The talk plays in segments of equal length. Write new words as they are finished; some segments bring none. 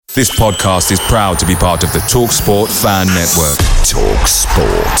This podcast is proud to be part of the TalkSport Fan Network.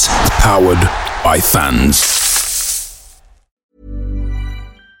 TalkSport. Powered by fans.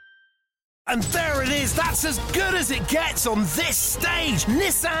 And there it is, that's as good as it gets on this stage.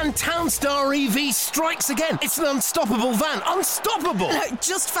 Nissan Townstar EV strikes again. It's an unstoppable van, unstoppable.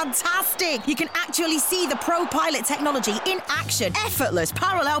 Just fantastic. You can actually see the ProPilot technology in action. Effortless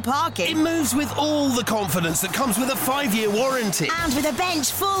parallel parking. It moves with all the confidence that comes with a 5-year warranty. And with a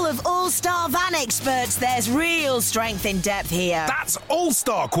bench full of all-star van experts, there's real strength in depth here. That's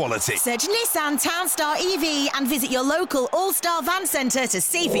all-star quality. Search Nissan Townstar EV and visit your local all-star van centre to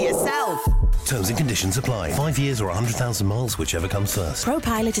see for yourself. Terms and conditions apply. 5 years or 100,000 miles, whichever comes first.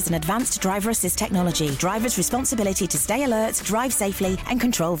 ProPilot is an advanced driver assist technology. Driver's responsibility to stay alert, drive safely, and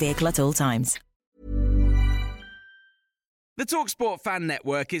control vehicle at all times. The TalkSport Fan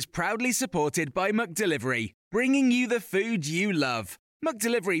Network is proudly supported by McDelivery, bringing you the food you love.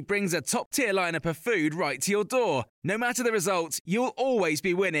 McDelivery brings a top-tier lineup of food right to your door. No matter the result, you'll always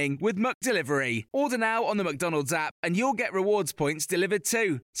be winning with McDelivery. Order now on the McDonald's app and you'll get rewards points delivered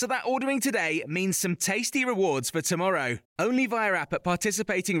too. So that ordering today means some tasty rewards for tomorrow. Only via app at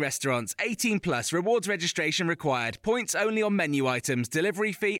participating restaurants. 18 plus. Rewards registration required. Points only on menu items.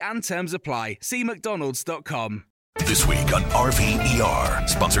 Delivery fee and terms apply. See mcdonalds.com. This week on RVER,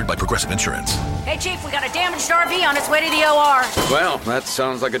 sponsored by Progressive Insurance. Hey, Chief, we got a damaged RV on its way to the OR. Well, that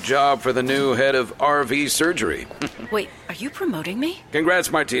sounds like a job for the new head of RV surgery. Wait, are you promoting me?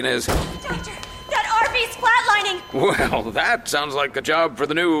 Congrats, Martinez. Doctor, that RV's flatlining. Well, that sounds like a job for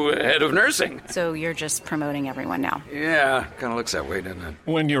the new head of nursing. So you're just promoting everyone now? Yeah, kind of looks that way, doesn't it?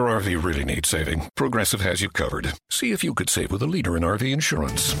 When your RV really needs saving, Progressive has you covered. See if you could save with a leader in RV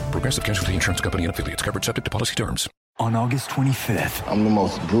insurance. Progressive Casualty Insurance Company and affiliates, covered subject to policy terms. On August 25th, I'm the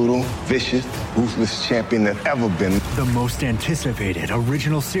most brutal, vicious, ruthless champion that's ever been. The most anticipated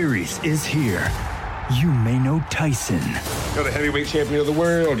original series is here. You may know Tyson. You're the heavyweight champion of the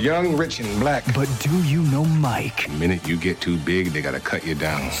world, young, rich, and black. But do you know Mike? The minute you get too big, they gotta cut you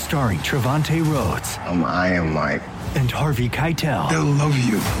down. Starring Trevante Rhodes. I'm Iron Mike. And Harvey Keitel. They'll love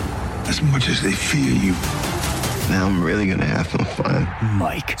you as much as they fear you. Now I'm really gonna have some fun.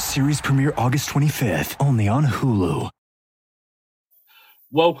 Mike, series premiere August 25th, only on Hulu.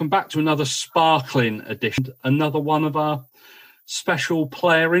 Welcome back to another sparkling edition, another one of our special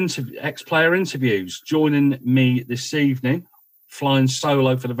ex-player interviews. Joining me this evening, flying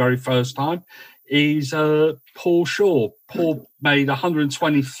solo for the very first time, is Paul Shaw. Paul made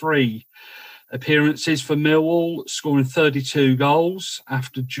 123 appearances for Millwall, scoring 32 goals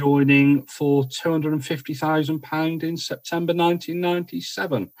after joining for £250,000 in September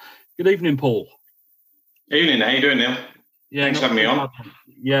 1997. Good evening, Paul. Evening. How you doing, Neil? Yeah, thanks for having me on.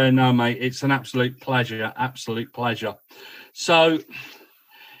 Yeah, no, mate, it's an absolute pleasure. Absolute pleasure. So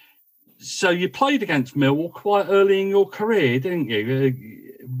you played against Millwall quite early in your career, didn't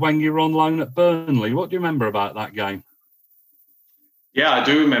you? When you were on loan at Burnley. What do you remember about that game? Yeah, I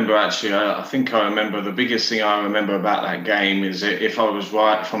do remember, actually. I think I remember the biggest thing I remember about that game is if I was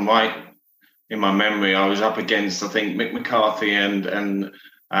right, if I'm right in my memory, I was up against, I think, Mick McCarthy and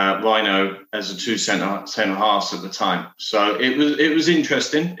Rhino as the two centre halves at the time. So it was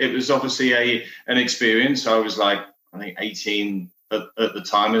interesting. It was obviously an experience. I was like, I think 18 at the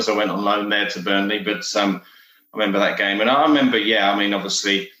time as I went on loan there to Burnley. But I remember that game. And I remember,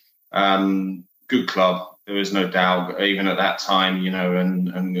 obviously, good club. There was no doubt, even at that time,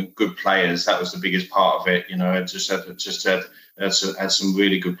 and good players. That was the biggest part of it. It just had some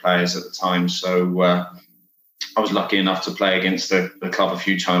really good players at the time. So I was lucky enough to play against the club a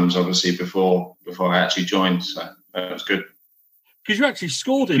few times, obviously, before I actually joined. So that was good. Because you actually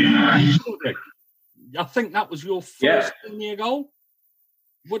scored in it. I think that was your first senior goal.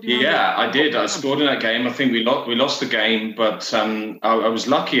 What do you remember? I did. I scored in that game. I think we lost the game, but I was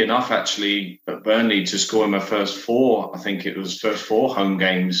lucky enough actually at Burnley to score in my first four. I think it was first 4 home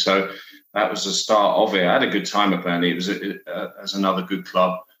games. So that was the start of it. I had a good time at Burnley. It was as another good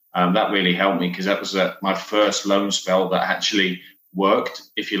club. That really helped me because that was my first loan spell that actually worked,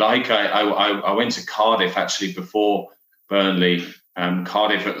 if you like. I went to Cardiff actually before Burnley.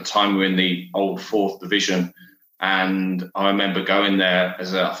 Cardiff at the time were in the old 4th division. And I remember going there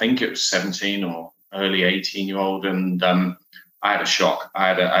as I think it was 17 or early 18-year-old. And I had a shock. I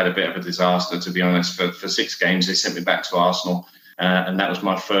had a bit of a disaster, to be honest. For 6 games, they sent me back to Arsenal. And that was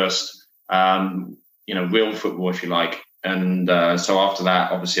my first, real football, if you like. And so after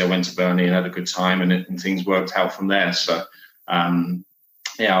that, obviously, I went to Burnley and had a good time, and things worked out from there. So, I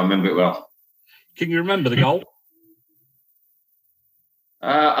remember it well. Can you remember the goal?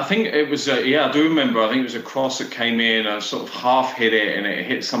 I think it was, I do remember. I think it was a cross that came in. I sort of half hit it, and it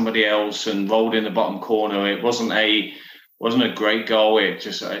hit somebody else and rolled in the bottom corner. It wasn't a great goal. It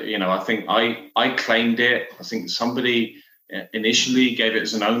just, I think I claimed it. I think somebody initially gave it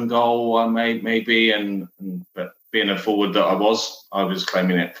as an own goal, maybe, but being a forward that I was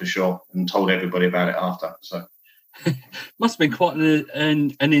claiming it for sure and told everybody about it after. So. Must have been quite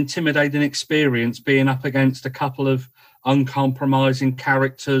an intimidating experience being up against a couple of uncompromising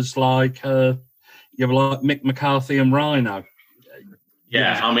characters like Mick McCarthy and Rhino.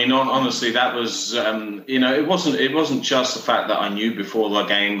 Yeah, I mean, honestly, that was it wasn't just the fact that I knew before the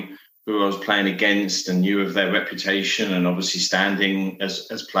game who I was playing against and knew of their reputation and obviously standing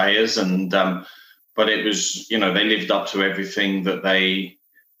as players, and but it was, they lived up to everything that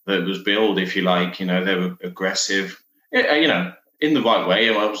was billed, if you like. They were aggressive, in the right way.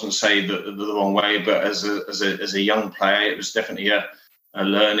 I wasn't saying the wrong way, but as a young player, it was definitely a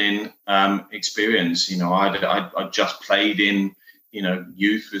learning experience. I just played in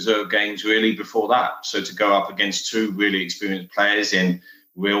youth reserve games really before that, so to go up against two really experienced players in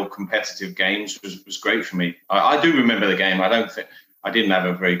real competitive games was great for me. I do remember the game. I didn't have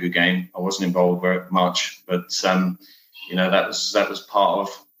a very good game. I wasn't involved very much, but that was part of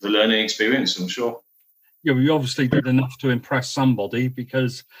the learning experience, I'm sure. Yeah, well, you obviously did enough to impress somebody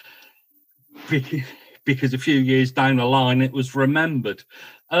because a few years down the line it was remembered.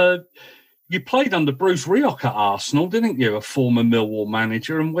 You played under Bruce Rioch at Arsenal, didn't you? A former Millwall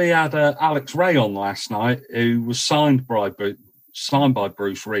manager, and we had Alex Ray on last night, who was signed by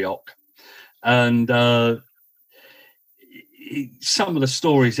Bruce Rioch, and some of the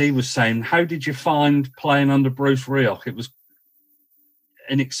stories he was saying. How did you find playing under Bruce Rioch? It was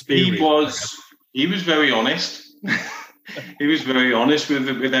an experience. He was very honest. He was very honest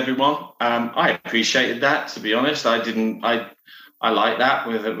with everyone. I appreciated that, to be honest. I like that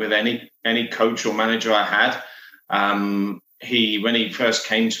with any coach or manager I had. When he first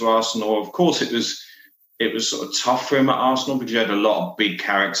came to Arsenal, of course it was sort of tough for him at Arsenal because he had a lot of big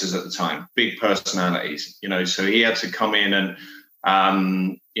characters at the time, big personalities, so he had to come in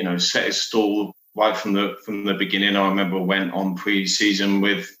and set his stall right from the beginning. I remember went on pre-season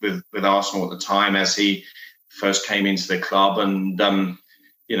with Arsenal at the time as he first came into the club, and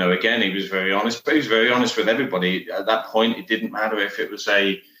again, he was very honest, but he was very honest with everybody. At that point, it didn't matter if it was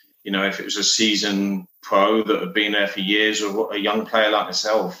a seasoned pro that had been there for years or a young player like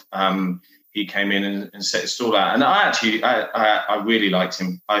myself. He came in and set his stall out, and I really liked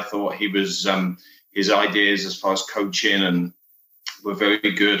him. I thought he was his ideas as far as coaching and were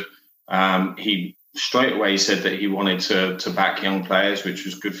very good. He straight away said that he wanted to back young players, which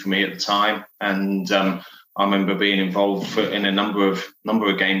was good for me at the time. And I remember being involved in a number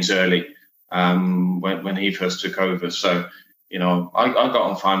of games early when he first took over. So, I got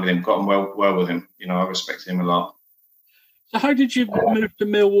on fine with him, got on well with him. I respected him a lot. So how did you move to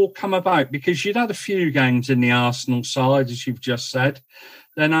Millwall come about? Because you'd had a few games in the Arsenal side, as you've just said.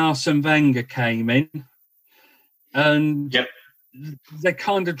 Then Arsene Wenger came in, and yep. They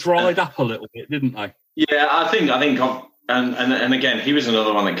kind of dried up a little bit, didn't they? Yeah, I think, and again, he was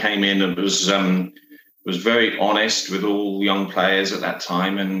another one that came in and was very honest with all young players at that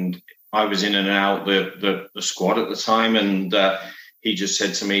time, and I was in and out the squad at the time, and he just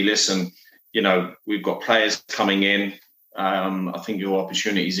said to me, "Listen, we've got players coming in. I think your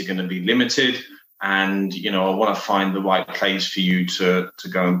opportunities are going to be limited, and I want to find the right place for you to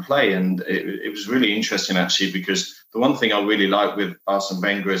go and play." And it was really interesting actually, because the one thing I really liked with Arsene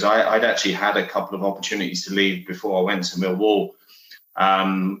Wenger is I'd actually had a couple of opportunities to leave before I went to Millwall.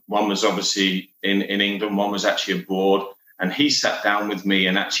 One was obviously in England, one was actually abroad, and he sat down with me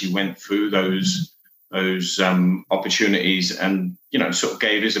and actually went through those opportunities and sort of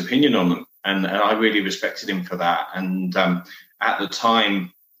gave his opinion on them, and I really respected him for that. And at the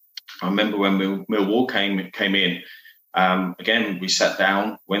time, I remember when Millwall came in, again, we sat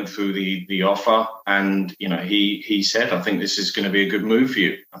down, went through the offer, and he said, "I think this is going to be a good move for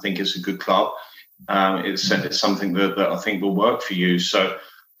you. I think it's a good club. It's something that I think will work for you." So,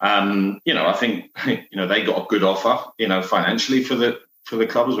 I think they got a good offer, financially for the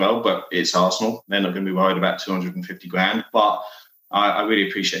club as well. But it's Arsenal; they're not going to be worried about 250 grand. But I really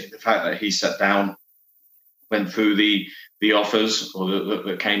appreciate the fact that he sat down, went through the offers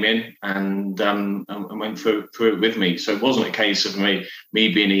that came in, and went through it with me. So it wasn't a case of me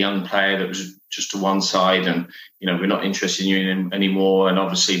being a young player that was just to one side and we're not interested in you anymore, and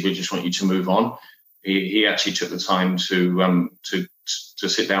obviously we just want you to move on. He actually took the time to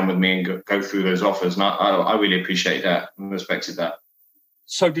sit down with me and go through those offers, and I really appreciate that and respected that.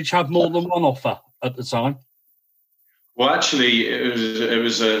 So did you have more than one offer at the time? Well, actually, it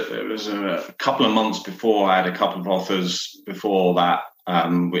was a couple of months before. I had a couple of offers before that,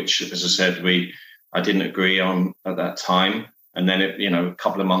 which, as I said, I didn't agree on at that time. And then, a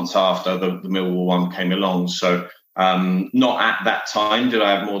couple of months after, the Millwall one came along. So not at that time did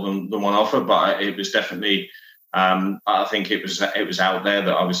I have more than one offer, but it was definitely. I think it was out there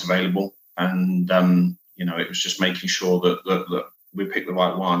that I was available, and it was just making sure that we picked the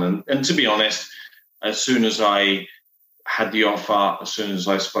right one. And to be honest, as soon as I had the offer, as soon as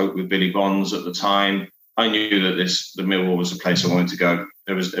I spoke with Billy Bonds at the time, I knew that the Millwall was the place I wanted to go.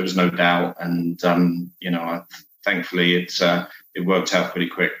 There was no doubt, and thankfully it worked out pretty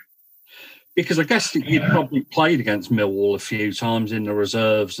quick. Because I guess you'd probably played against Millwall a few times in the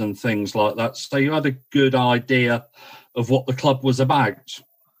reserves and things like that, so you had a good idea of what the club was about.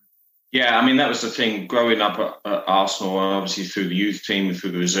 Yeah, I mean, that was the thing. Growing up at Arsenal, and obviously through the youth team,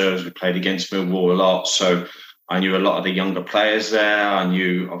 through the reserves, we played against Millwall a lot. So I knew a lot of the younger players there. I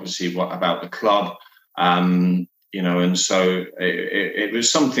knew, obviously, what about the club, and so it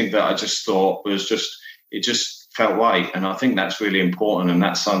was something that I just thought was it just felt right. And I think that's really important. And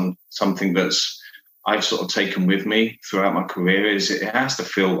that's something that's I've sort of taken with me throughout my career is it has to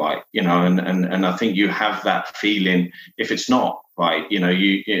feel right, and I think you have that feeling if it's not right,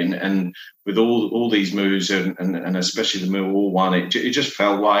 and with all these moves and especially the Millwall one, it just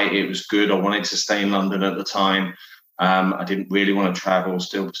felt right. It was good. I wanted to stay in London at the time. I didn't really want to travel,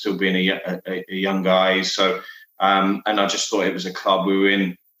 still being a young guy. So, and I just thought it was a club. We were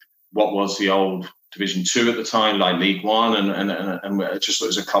in what was the old Division 2 at the time, like League One, and I just thought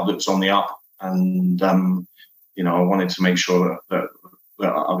it was a club that was on the up. And, I wanted to make sure that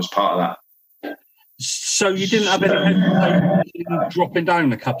I was part of that. So you didn't have any hesitation dropping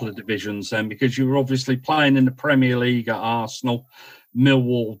down a couple of divisions then, because you were obviously playing in the Premier League at Arsenal,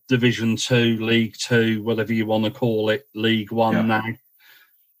 Millwall Division 2, League 2, whatever you want to call it, League 1 now.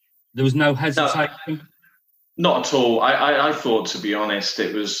 There was no hesitation? No, not at all. I thought, to be honest,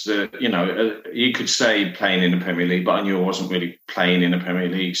 it was, you could say playing in the Premier League, but I knew I wasn't really playing in the Premier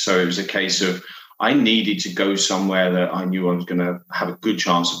League. So it was a case of I needed to go somewhere that I knew I was going to have a good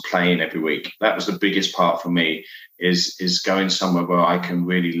chance of playing every week. That was the biggest part for me, is going somewhere where I can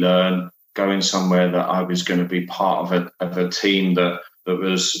really learn, going somewhere that I was going to be part of a team that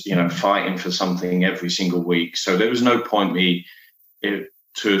was, fighting for something every single week. So there was no point me,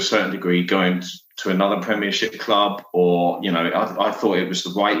 to a certain degree, going to another Premiership club, or I thought it was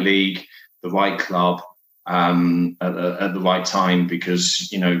the right league, the right club, at the right time,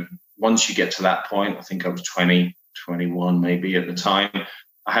 because once you get to that point, I think I was 20, 21 maybe at the time,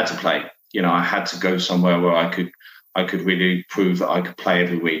 I had to play. I had to go somewhere where I could really prove that I could play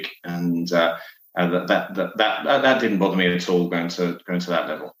every week, and that didn't bother me at all going to that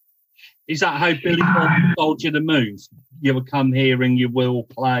level. Is that how Billy Bonds told you to move? You will come here and you will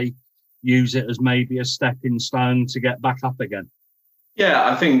play, use it as maybe a stepping stone to get back up again? Yeah,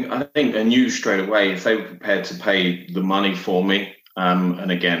 I think I knew straight away if they were prepared to pay the money for me.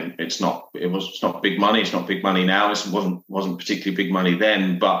 And again, it's not big money. It's not big money now. It wasn't particularly big money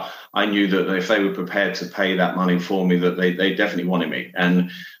then. But I knew that if they were prepared to pay that money for me, that they definitely wanted me.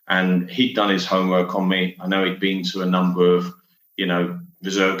 And he'd done his homework on me. I know he'd been to a number of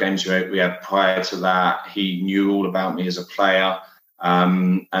reserve games we had prior to that. He knew all about me as a player.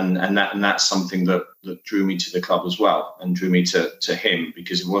 And that's something that drew me to the club as well, and drew me to him,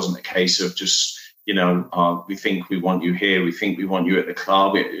 because it wasn't a case of just, we think we want you here, we think we want you at the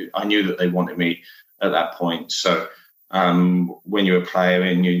club. I knew that they wanted me at that point. So when you're a player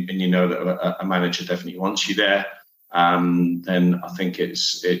and you know that a manager definitely wants you there, then I think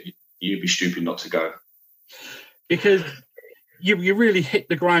you'd be stupid not to go. Because you really hit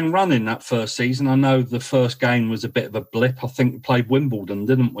the ground running that first season. I know the first game was a bit of a blip. I think we played Wimbledon,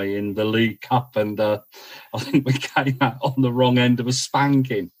 didn't we, in the League Cup? And I think we came out on the wrong end of a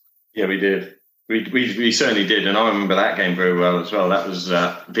spanking. Yeah, we did. We certainly did. And I remember that game very well as well. That was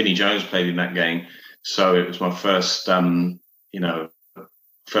Vinnie Jones played in that game. So it was my first,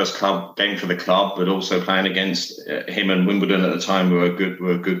 first club game for the club, but also playing against him and Wimbledon at the time were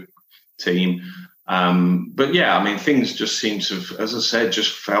a good team. But yeah, I mean, things just seemed to, as I said,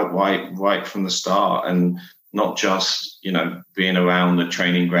 just felt right from the start, and not just, being around the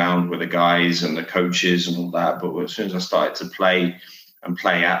training ground with the guys and the coaches and all that. But as soon as I started to play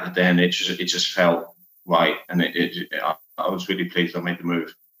at the Den, it just felt right. And I was really pleased I made the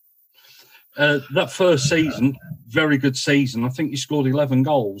move. That first season, very good season. I think you scored 11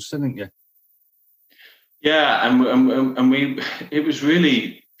 goals, didn't you? Yeah. And it was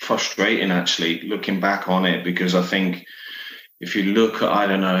really frustrating, actually, looking back on it, because I think, if you look at, I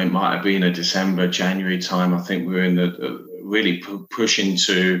don't know, it might have been a December, January time. I think we were in the really pushing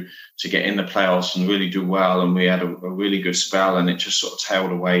to get in the playoffs and really do well. And we had a really good spell, and it just sort of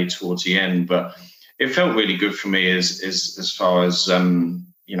tailed away towards the end. But it felt really good for me as far as,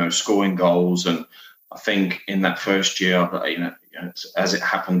 scoring goals. And I think in that first year, as it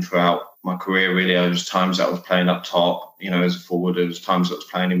happened throughout my career, really, there was times that I was playing up top, as a forward. There was times that I was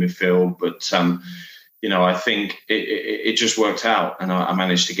playing in midfield. But, I think it just worked out, and I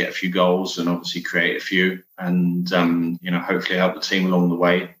managed to get a few goals and obviously create a few, and hopefully help the team along the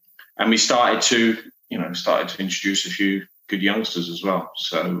way. And we started to introduce a few good youngsters as well.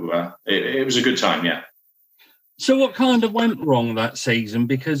 So it was a good time, yeah. So what kind of went wrong that season?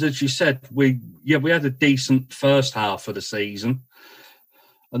 Because as you said, we had a decent first half of the season,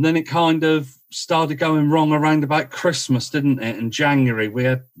 and then it kind of started going wrong around about Christmas, didn't it? In January, we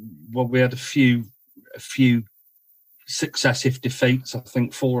had a few successive defeats. I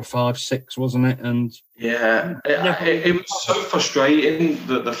think 4 or 5, 6, wasn't it? And it was so frustrating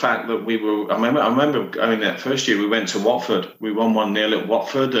that the fact that we were. I remember going that first year. We went to Watford. We won 1-0 at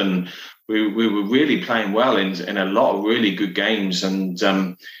Watford, and we were really playing well in a lot of really good games. And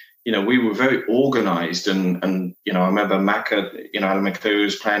we were very organised. And I remember Alan McClure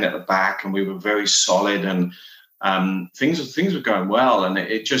was playing at the back, and we were very solid. And things were going well. And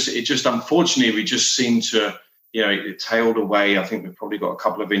it just unfortunately we just seemed to. It tailed away. I think we probably got a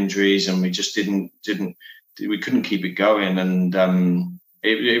couple of injuries, and we just we couldn't keep it going. And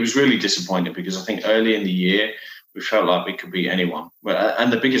it was really disappointing, because I think early in the year we felt like we could beat anyone.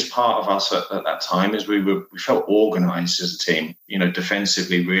 And the biggest part of us at that time is we felt organised as a team.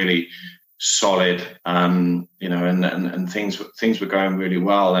 Defensively really solid. And things were going really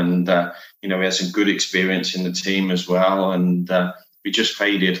well. And we had some good experience in the team as well. And we just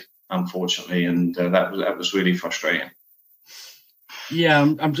faded, unfortunately, and that was really frustrating. Yeah,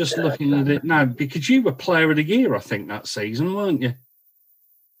 I'm just looking at it now, because you were Player of the Year, I think, that season, weren't you?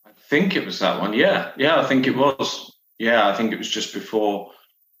 I think it was that one. Yeah, I think it was. Yeah, I think it was just before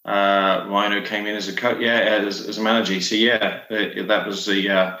Rhino came in as a coach. Yeah, as a manager. So that was the.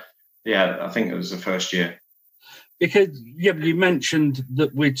 I think it was the first year. Because you mentioned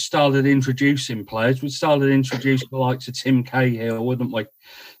that we'd started introducing players. We'd started introducing the likes of Tim Cahill, wouldn't we?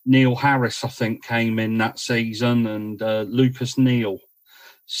 Neil Harris, I think, came in that season, and Lucas Neal,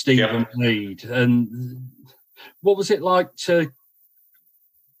 Stephen Mead. And what was it like to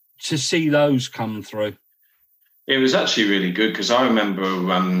see those come through? It was actually really good, because I remember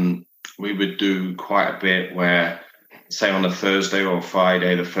we would do quite a bit where, say on a Thursday or a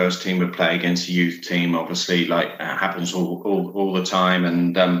Friday, the first team would play against a youth team. Obviously, like it happens all the time.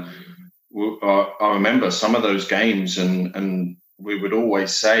 And I remember some of those games, and we would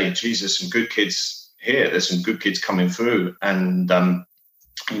always say, "Geez, there's some good kids here. There's some good kids coming through." And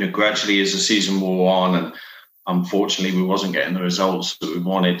gradually as the season wore on, and unfortunately we wasn't getting the results that we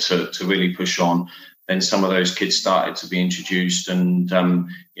wanted to really push on, then some of those kids started to be introduced. And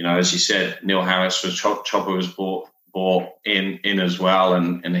as you said, Neil Harris was Chopper was brought in as well,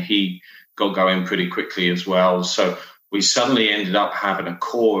 and he got going pretty quickly as well. So we suddenly ended up having a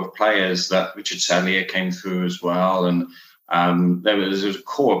core of players that Richard Sadlier came through as well, and there was a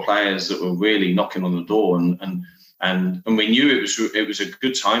core of players that were really knocking on the door, and we knew it was a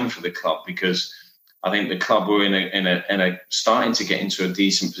good time for the club, because I think the club were in a starting to get into a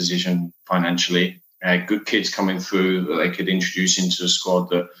decent position financially. Good kids coming through that they could introduce into the squad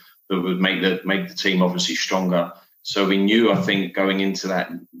that would make the team obviously stronger. So we knew, I think, going into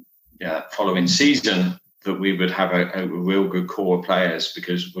that following season, that we would have a real good core of players,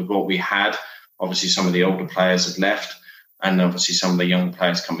 because with what we had, obviously some of the older players had left, and obviously some of the young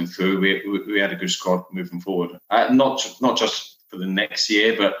players coming through, we had a good squad moving forward. Not just for the next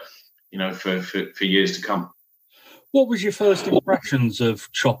year, but for years to come. What was your first impressions of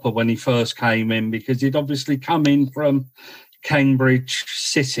Chopper when he first came in? Because he'd obviously come in from Cambridge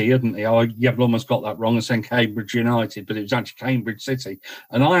City, hadn't he? I've almost got that wrong and saying Cambridge United, but it was actually Cambridge City.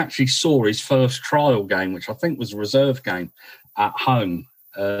 And I actually saw his first trial game, which I think was a reserve game, at home.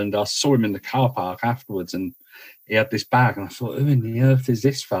 And I saw him in the car park afterwards, and he had this bag, and I thought, who in the earth is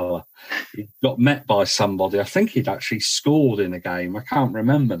this fella? He got met by somebody. I think he'd actually scored in a game. I can't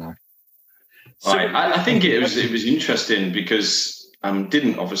remember now. So, I think it was interesting, because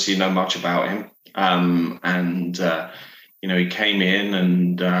didn't obviously know much about him, he came in,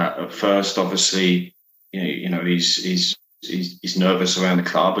 and at first, obviously, he's nervous around the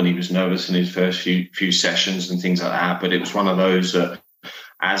club, and he was nervous in his first few sessions and things like that. But it was one of those that,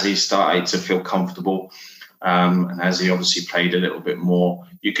 as he started to feel comfortable, and as he obviously played a little bit more,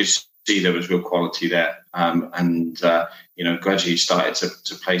 you could see there was real quality there, and gradually started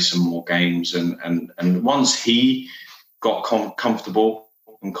to play some more games, and once he got comfortable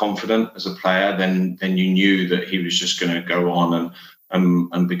and confident as a player, then you knew that he was just going to go on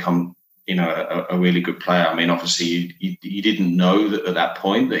and become a really good player. I mean, obviously you didn't know that at that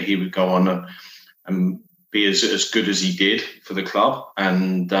point that he would go on and be as good as he did for the club,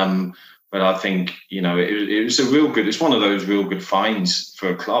 and but I think it was it's one of those real good finds for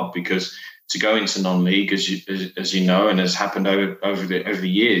a club, because to go into non-league, as you know, and has happened over the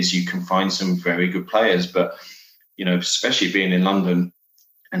years, you can find some very good players, but especially being in London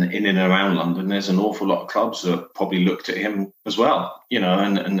and in and around London, there's an awful lot of clubs that probably looked at him as well,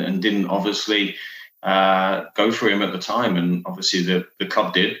 and didn't obviously go for him at the time. And obviously the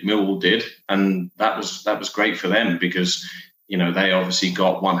club did, Millwall did, and that was great for them, because they obviously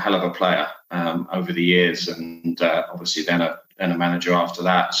got one hell of a player over the years, and obviously then a manager after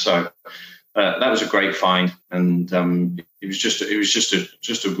that. So that was a great find, and it was just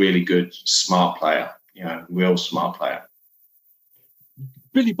a really good, smart player, real smart player.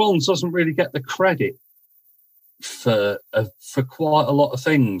 Billy Bonds doesn't really get the credit for quite a lot of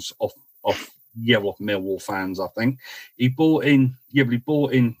things off Millwall fans. I think he brought in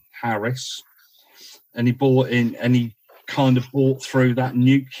Harris, and he kind of brought through that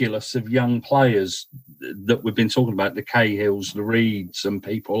nucleus of young players that we've been talking about, the Cahills, the Reeds, and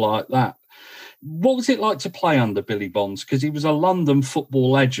people like that. What was it like to play under Billy Bonds? Because he was a London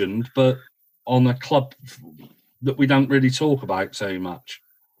football legend, but on a club that we don't really talk about so much.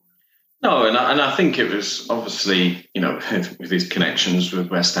 No, and I think it was obviously, with his connections with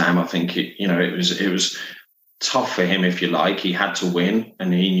West Ham, I think it was tough for him, if you like. He had to win,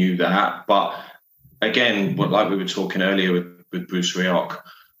 and he knew that. But again, like we were talking earlier with Bruce Rioch,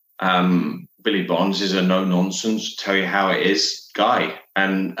 Billy Bonds is a no-nonsense, tell you how it is guy.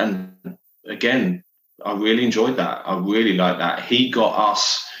 And again, I really enjoyed that. I really liked that. He got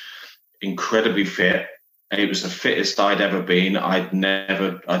us incredibly fit. It was the fittest I'd ever been. I'd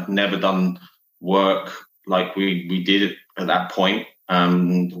never done work like we did at that point.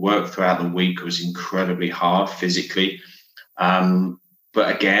 The work throughout the week was incredibly hard physically.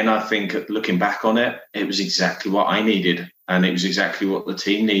 But again, I think looking back on it, it was exactly what I needed, and it was exactly what the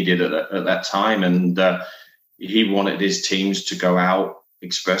team needed at that time. And he wanted his teams to go out,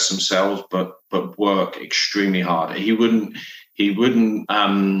 express themselves, but work extremely hard. He wouldn't. He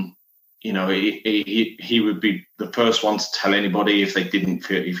would be the first one to tell anybody if he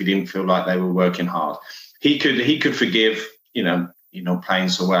didn't feel like they were working hard. He could forgive, playing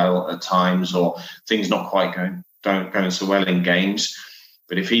so well at times, or things not quite going so well in games.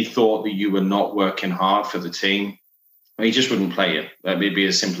 But if he thought that you were not working hard for the team, he just wouldn't play you. That'd be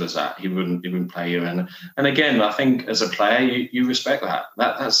as simple as that. He wouldn't play you. And again, I think as a player, you respect that.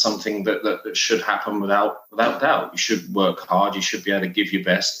 That's something that should happen without doubt. You should work hard. You should be able to give your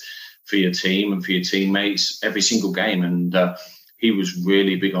best for your team and for your teammates every single game. And he was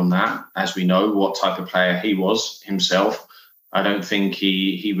really big on that. As we know what type of player he was himself, I don't think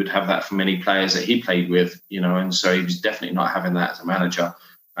he would have that from many players that he played with, and so he was definitely not having that as a manager.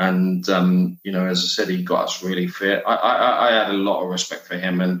 And, as I said, he got us really fit. I had a lot of respect for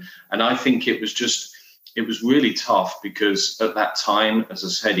him. And I think it was really tough, because at that time, as I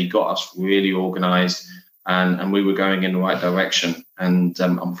said, he got us really organised, and we were going in the right direction. And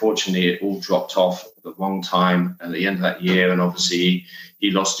unfortunately, it all dropped off at the wrong time at the end of that year. And obviously,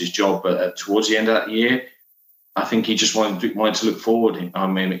 he lost his job. But towards the end of that year, I think he just wanted to look forward. I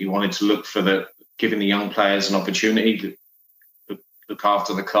mean, he wanted to look for giving the young players an opportunity to look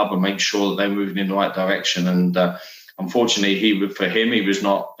after the club and make sure that they're moving in the right direction. And unfortunately, he was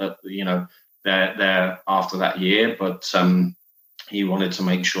not, there after that year. But he wanted to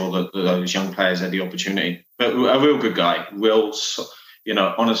make sure that those young players had the opportunity. But a real good guy.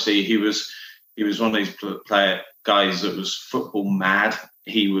 Honestly, he was one of these guys that was football mad.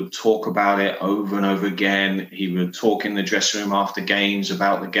 He would talk about it over and over again. He would talk in the dressing room after games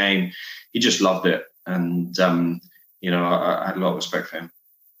about the game. He just loved it. And, I had a lot of respect for him.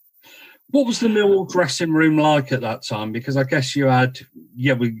 What was the Millwall dressing room like at that time? Because I guess you had,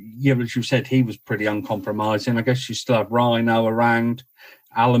 as you said, he was pretty uncompromising. I guess you still had Rhino around,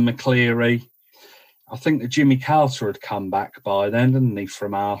 Alan McCleary. I think that Jimmy Carter had come back by then, didn't he,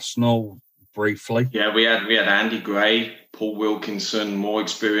 from Arsenal briefly? Yeah, we had Andy Gray, Paul Wilkinson, more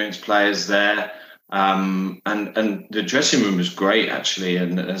experienced players there. And the dressing room was great, actually.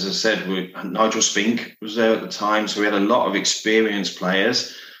 And as I said, Nigel Spink was there at the time. So we had a lot of experienced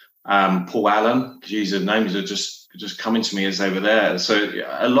players. Paul Allen, the names are just coming to me as they were there. So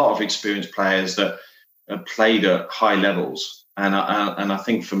a lot of experienced players that played at high levels. And I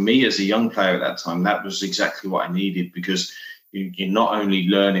think for me as a young player at that time, that was exactly what I needed, because you're not only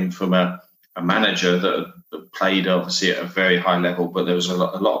learning from a manager that played obviously at a very high level, but there was a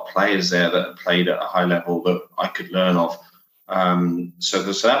lot of players there that played at a high level that I could learn of. So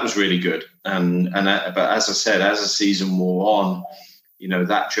that was really good. But as I said, as the season wore on,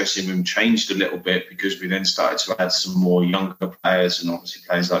 that dressing room changed a little bit, because we then started to add some more younger players, and obviously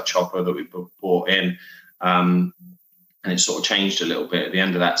players like Chopper that we brought in. And it sort of changed a little bit. At the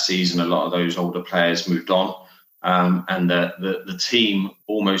end of that season, a lot of those older players moved on. And the team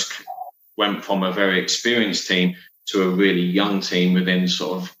almost went from a very experienced team to a really young team within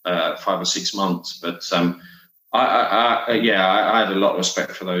sort of 5 or 6 months. But I had a lot of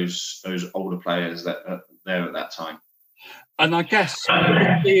respect for those older players that there at that time. And I guess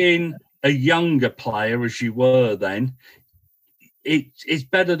being a younger player as you were then, it's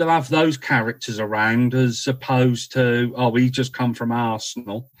better to have those characters around as opposed to, we just come from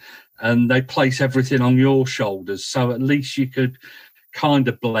Arsenal and they place everything on your shoulders. So at least you could kind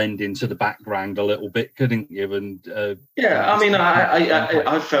of blend into the background a little bit, couldn't you? And I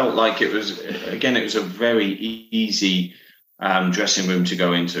felt like it was a very easy dressing room to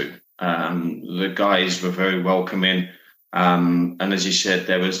go into. The guys were very welcoming. And as you said,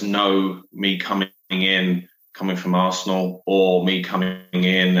 there was no me coming from Arsenal, or me coming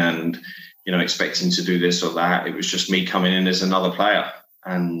in and, expecting to do this or that. It was just me coming in as another player.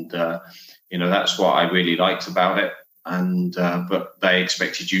 And, that's what I really liked about it. And but they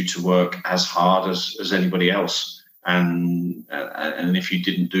expected you to work as hard as anybody else. And if you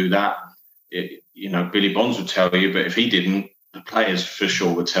didn't do that, Billy Bonds would tell you, but if he didn't, the players for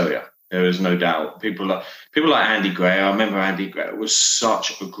sure would tell you. There is no doubt. People like Andy Gray. I remember Andy Gray was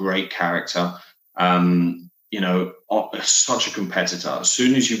such a great character. Such a competitor. As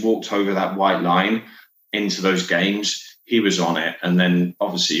soon as you walked over that white line into those games, he was on it. And then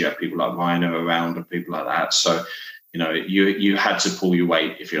obviously you have people like Rhino around and people like that. So, you had to pull your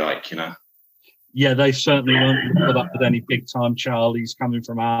weight, if you like, Yeah, they certainly weren't put up with any big time Charlies coming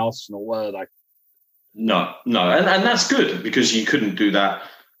from Arsenal, were they? No. And that's good, because you couldn't do that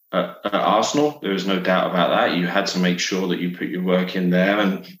at Arsenal. There was no doubt about that. You had to make sure that you put your work in there,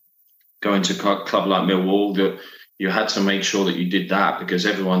 and going to a club like Millwall, that you had to make sure that you did that, because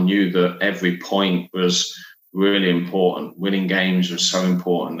everyone knew that every point was really important. Winning games was so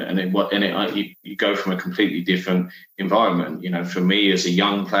important, and you go from a completely different environment. For me as a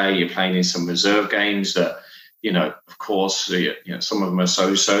young player, you're playing in some reserve games that, of course, some of them are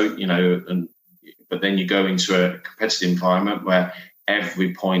so, but then you go into a competitive environment where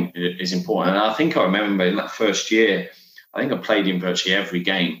every point is important. And I think I remember in that first year, I think I played in virtually every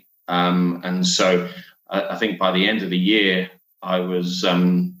game. And so I think by the end of the year, I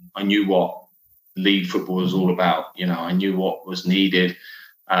knew what league football was all about. I knew what was needed.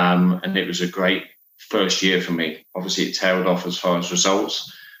 And it was a great first year for me. Obviously, it tailed off as far as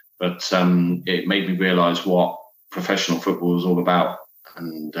results, but it made me realise what professional football was all about.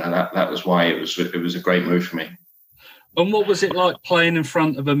 And that was why it was a great move for me. And what was it like playing in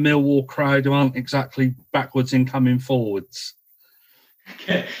front of a Millwall crowd who aren't exactly backwards in coming forwards?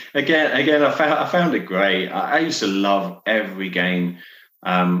 Again, I found it great. I used to love every game,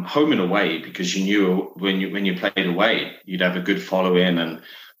 home and away, because you knew when you played away, you'd have a good following,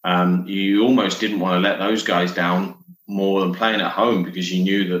 and you almost didn't want to let those guys down more than playing at home, because you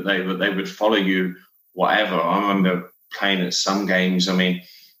knew that they would follow you whatever. I remember playing at some games.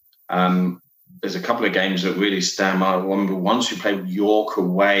 There's a couple of games that really stand out. I remember once we played York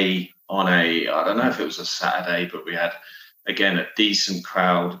away on I don't know if it was a Saturday, but we had, again, a decent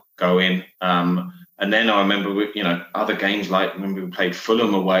crowd going. And then I remember, other games, like when we played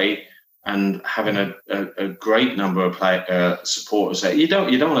Fulham away and having a great number of supporters there. You don't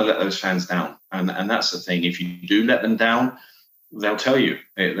want to let those fans down. And that's the thing. If you do let them down, they'll tell you.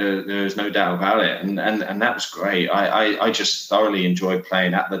 There's no doubt about it. And that was great. I just thoroughly enjoyed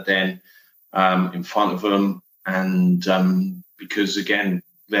playing at the Den, in front of them, and because again,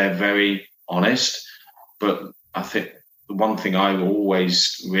 they're very honest. But I think the one thing I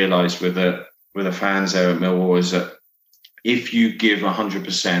always realised with the fans there at Millwall is that if you give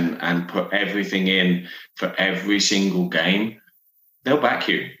 100% and put everything in for every single game, they'll back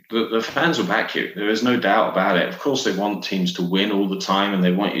you. The fans will back you. There is no doubt about it. Of course, they want teams to win all the time, and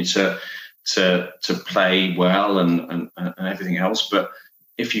they want you to play well and everything else. But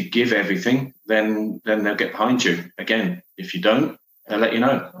if you give everything, then they'll get behind you. Again, if you don't, they'll let you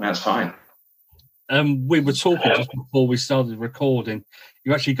know, and that's fine. We were talking just before we started recording.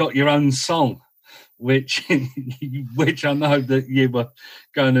 You actually got your own song, which I know that you were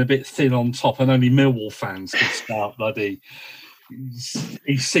going a bit thin on top, and only Millwall fans could start bloody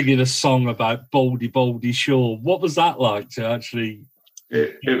he's singing a song about Baldy Baldy Shaw. What was that like to actually?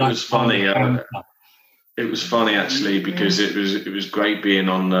 It was funny. It was funny actually because it was great being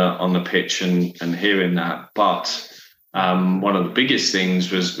on the pitch and hearing that. But one of the biggest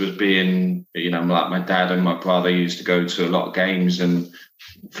things was being, like my dad and my brother used to go to a lot of games, and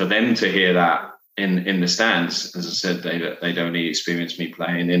for them to hear that in the stands, as I said, they'd only experienced me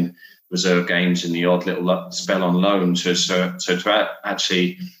playing in reserve games and the odd little spell on loan. So to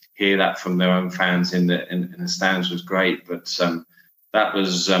actually hear that from their own fans in the stands was great. But that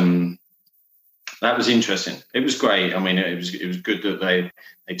was interesting. It was great. I mean, it was good that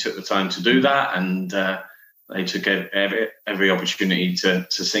they took the time to do that, and they took every opportunity to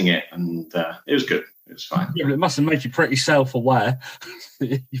sing it, and it was good. It was fine. Yeah, but it must have made you pretty self-aware.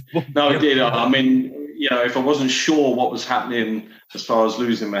 No, it did. I mean, if I wasn't sure what was happening as far as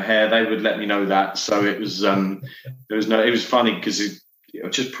losing my hair, they would let me know that. So it was it was funny because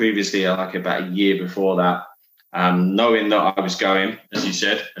just previously, like about a year before that, knowing that I was going, as you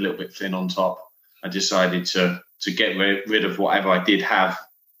said, a little bit thin on top, I decided to get rid of whatever I did have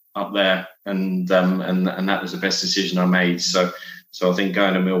up there, and that was the best decision I made. So I think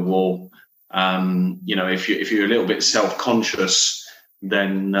going to Millwall, if you're a little bit self-conscious,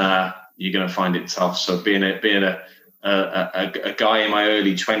 then you're going to find it tough. So being a guy in my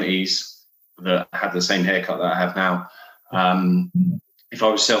early 20s that had the same haircut that I have now, if I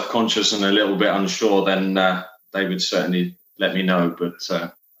was self-conscious and a little bit unsure, then they would certainly let me know. But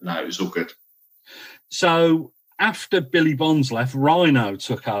no, it was all good. So after Billy Bonds left, Rhino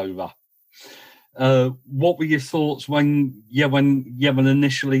took over. What were your thoughts when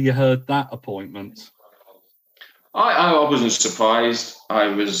initially you heard that appointment? I wasn't surprised.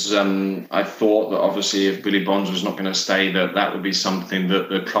 I thought that obviously if Billy Bonds was not going to stay, that would be something that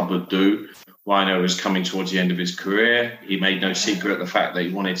the club would do. Rhino was coming towards the end of his career. He made no secret of the fact that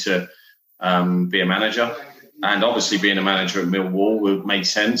he wanted to be a manager, and obviously being a manager at Millwall would make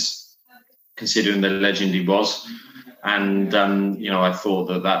sense, considering the legend he was. And I thought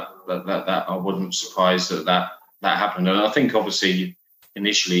that I wasn't surprised that happened. And I think obviously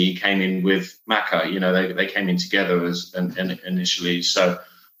initially he came in with Maka. They came in together initially. So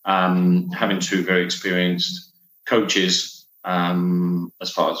having two very experienced coaches,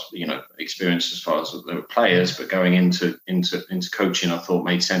 as far as experience as far as they were players, but going into coaching, I thought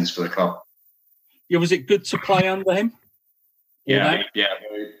made sense for the club. Yeah, was it good to play under him? Yeah,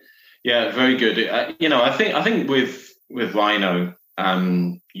 very good. I think with Rhino,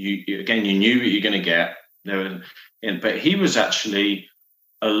 you knew what you're going to get there, but he was actually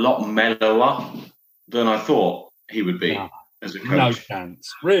a lot mellower than I thought he would be as a coach. No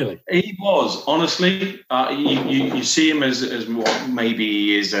chance, really. He was, honestly. You see him as what maybe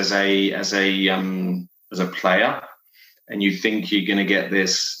he is as a player, and you think you're going to get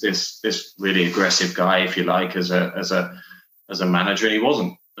this really aggressive guy, if you like, as a manager, and he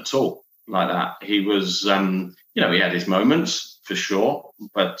wasn't at all like that. He was, he had his moments for sure,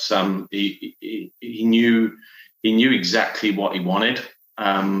 but he knew exactly what he wanted.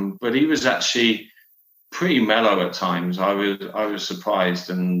 But he was actually pretty mellow at times. I was surprised,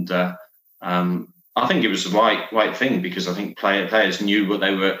 and I think it was the right thing, because I think players knew what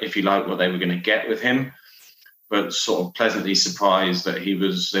they were, if you like, what they were going to get with him. But sort of pleasantly surprised that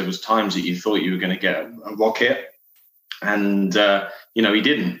there was times that you thought you were going to get a rocket, and he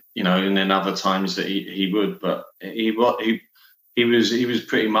didn't. And then other times that he would, but he was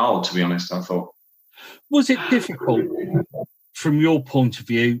pretty mild, to be honest, I thought. Was it difficult from your point of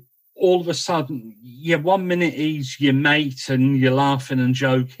view? All of a sudden, 1 minute he's your mate and you're laughing and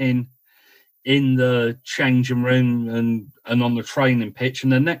joking in the changing room and on the training pitch,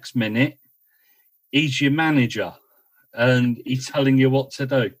 and the next minute he's your manager and he's telling you what to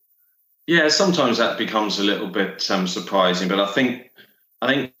do. Yeah, sometimes that becomes a little bit surprising, but I think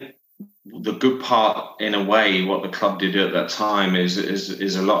the good part, in a way, what the club did at that time is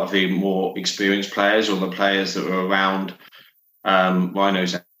a lot of the more experienced players, or the players that were around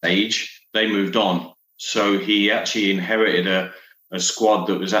Rhino's age, they moved on. So he actually inherited a squad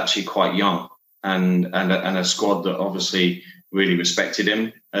that was actually quite young, and a squad that obviously really respected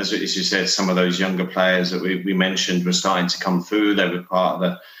him. As you said, some of those younger players that we mentioned were starting to come through. They were part of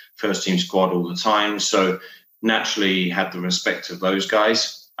the first team squad all the time. So naturally he had the respect of those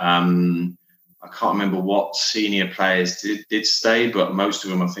guys. I can't remember what senior players did stay, but most of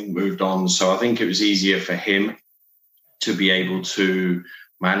them, I think, moved on. So I think it was easier for him to be able to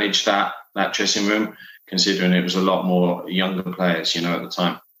manage that dressing room, considering it was a lot more younger players, at the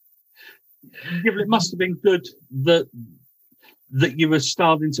time. Yeah, but it must have been good that you were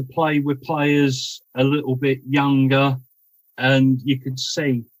starting to play with players a little bit younger and you could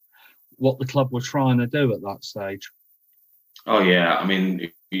see what the club were trying to do at that stage. Oh, yeah. I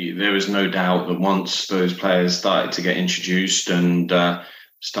mean, there was no doubt that once those players started to get introduced and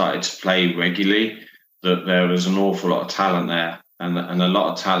started to play regularly, that there was an awful lot of talent there and a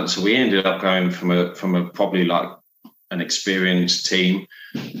lot of talent. So we ended up going from a probably like an experienced team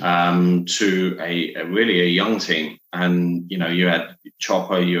to a really young team. And, you know, you had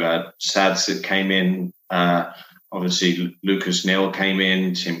Chopper, you had Sads that came in, obviously Lucas Neal came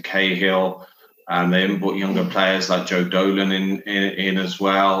in, Tim Cahill. They even brought younger players like Joe Dolan in as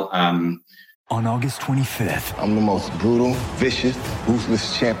well. On August 25th, I'm the most brutal, vicious,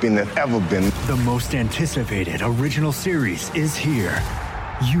 ruthless champion that's ever been. The most anticipated original series is here.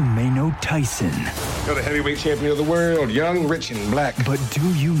 You may know Tyson. You're the heavyweight champion of the world, young, rich, and black. But do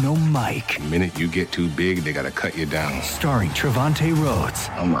you know Mike? The minute you get too big, they gotta cut you down. Starring Trevante Rhodes.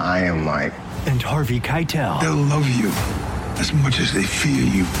 I'm Iron Mike. And Harvey Keitel. They'll love you as much as they fear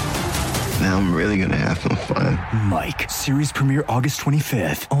you. Now I'm really gonna have some fun. Mike, series premiere August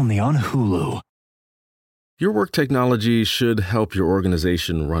 25th, only on Hulu. Your work technology should help your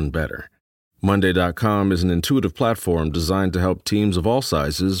organization run better. Monday.com is an intuitive platform designed to help teams of all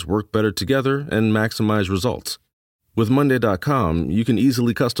sizes work better together and maximize results. With Monday.com, you can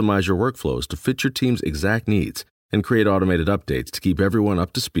easily customize your workflows to fit your team's exact needs and create automated updates to keep everyone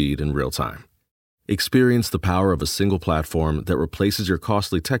up to speed in real time. Experience the power of a single platform that replaces your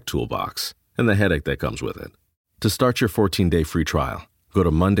costly tech toolbox and the headache that comes with it. To start your 14-day free trial, go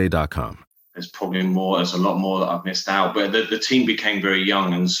to Monday.com. There's a lot more that I've missed out. But the team became very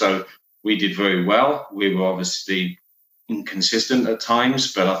young, and so we did very well. We were obviously inconsistent at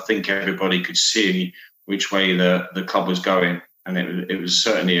times, but I think everybody could see which way the club was going, and it was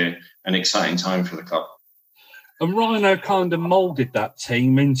certainly an exciting time for the club. And Rhino kind of moulded that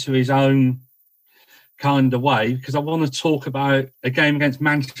team into his own kind of way, because I want to talk about a game against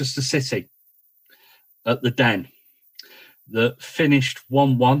Manchester City at the Den that finished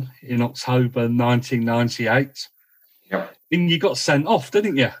 1-1 in October 1998. Yep. And you got sent off,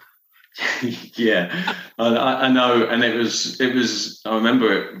 didn't you? Yeah, I know. And it was, I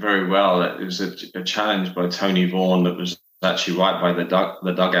remember it very well. It was a challenge by Tony Vaughan that was actually right by the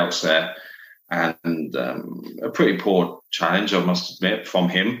dugouts there. And a pretty poor challenge, I must admit, from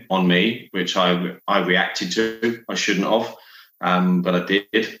him on me, which I reacted to. I shouldn't have, but I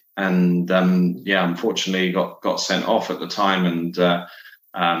did. And unfortunately got sent off at the time, and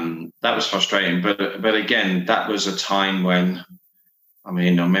that was frustrating. But again, that was a time when, I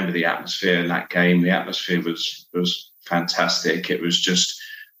mean, I remember the atmosphere in that game. The atmosphere was fantastic. It was just,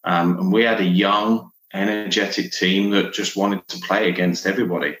 and we had a young, energetic team that just wanted to play against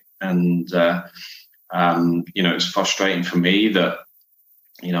everybody. And, it's frustrating for me that,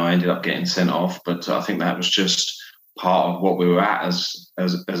 I ended up getting sent off, but I think that was just part of what we were at as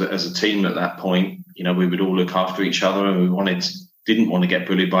a team at that point. We would all look after each other, and we didn't want to get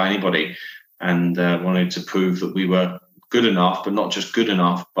bullied by anybody, and wanted to prove that we were good enough, but not just good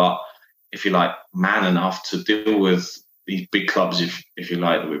enough, but if you like, man enough to deal with these big clubs, if you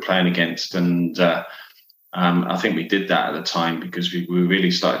like, that we're playing against. And, I think we did that at the time because we really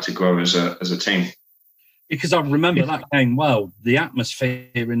started to grow as a team. Because I remember that game well. The atmosphere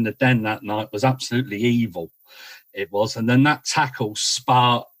in the Den that night was absolutely evil. It was. And then that tackle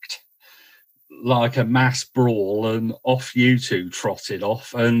sparked like a mass brawl, and off you two trotted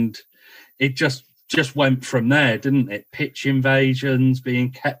off. And it just went from there, didn't it? Pitch invasions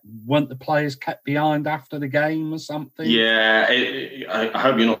being kept. Weren't the players kept behind after the game or something? Yeah, I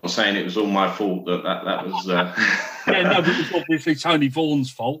hope you're not saying it was all my fault that was. Yeah, no, but it was obviously Tony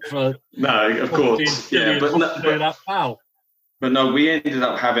Vaughan's fault for. No, of course. Yeah, but no, we ended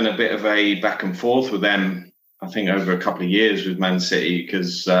up having a bit of a back and forth with them. I think over a couple of years with Man City,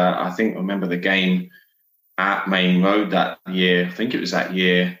 because I remember the game at Main Road that year. I think it was that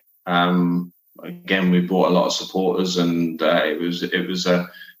year. Again, we brought a lot of supporters, and it was a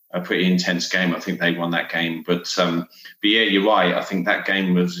pretty intense game. I think they won that game, but yeah, you're right. I think that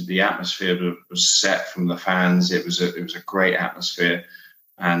game the atmosphere was set from the fans. It was a great atmosphere,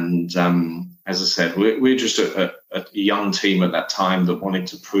 and as I said, we're just a young team at that time that wanted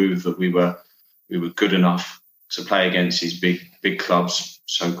to prove that we were good enough to play against these big clubs,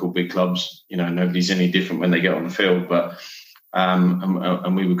 so-called big clubs. Nobody's any different when they get on the field, but.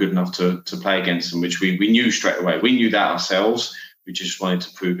 And we were good enough to play against them, which we knew straight away. We knew that ourselves. We just wanted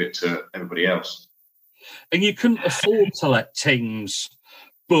to prove it to everybody else. And you couldn't afford to let teams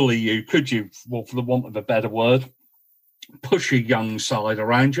bully you, could you? Well, for the want of a better word, push a young side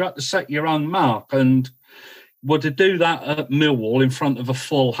around. You had to set your own mark. And to do that at Millwall in front of a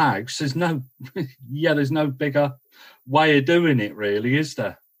full house, there's no bigger way of doing it, really, is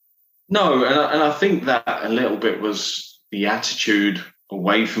there? No, and I think that a little bit was the attitude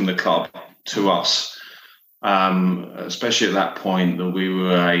away from the club to us, especially at that point that we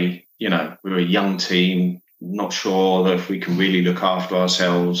were a young team, not sure that if we can really look after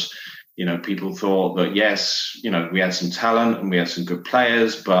ourselves. People thought that, yes, we had some talent and we had some good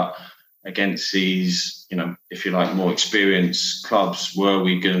players, but against these, if you like, more experienced clubs, were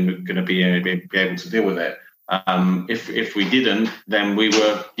we going to be able to deal with it? If we didn't, then we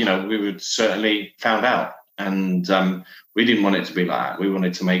would certainly found out. And we didn't want it to be like that. We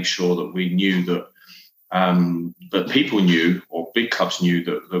wanted to make sure that we knew that that people knew, or big clubs knew,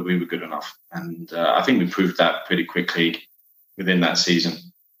 that we were good enough. And I think we proved that pretty quickly within that season.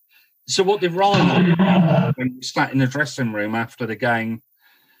 So what did Ryan do when you sat in the dressing room after the game?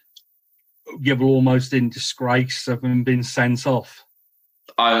 You were almost in disgrace of having been sent off.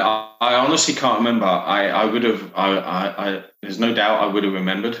 I honestly can't remember. I would have. There's no doubt I would have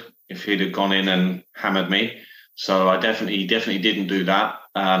remembered if he'd have gone in and hammered me. So I definitely didn't do that.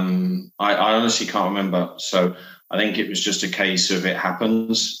 I honestly can't remember. So I think it was just a case of it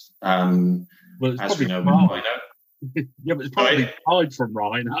happens. Well, it's as we know, yeah, but it's probably hide from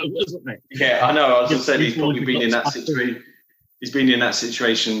Rhino, wasn't it? Yeah, I know. I was just saying he's probably been in that situation. He's been in that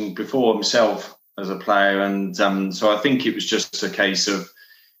situation before himself as a player, and so I think it was just a case of,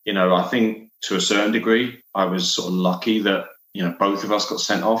 I think to a certain degree, I was sort of lucky that both of us got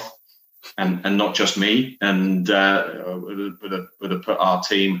sent off, and not just me, and would have put our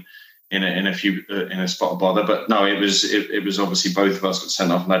team in a spot of bother. But no, it was obviously both of us got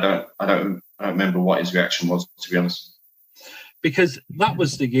sent off, and I don't remember what his reaction was, to be honest. Because that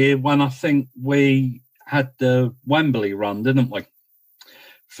was the year when I think we had the Wembley run, didn't we?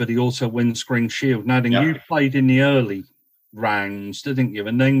 For the Auto Windscreen Shield. Now then, you played in the early rounds, didn't you?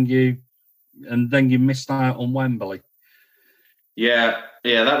 And then you missed out on Wembley. Yeah,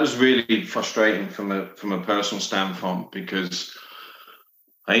 that was really frustrating from a personal standpoint, because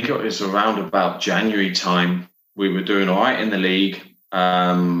I think it was around about January time. We were doing all right in the league,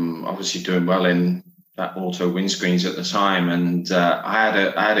 obviously doing well in that Auto Windscreens at the time, and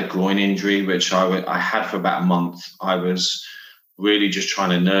I had a groin injury which I had for about a month. I was really just trying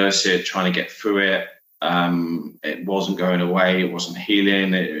to nurse it, trying to get through it. It wasn't going away. It wasn't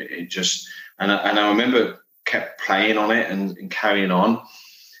healing. It just, and I remember kept playing on it and carrying on,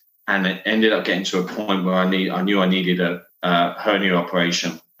 and it ended up getting to a point where I knew I needed a hernia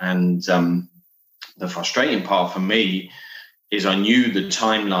operation. And the frustrating part for me is I knew the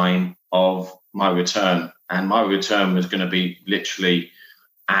timeline of my return, and my return was going to be literally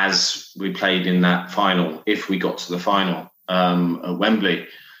as we played in that final, if we got to the final at Wembley.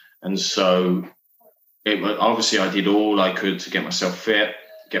 And so obviously I did all I could to get myself fit,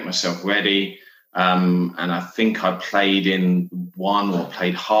 get myself ready. And I think I played in one or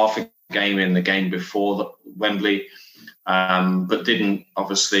played half a game in the game before Wembley, but didn't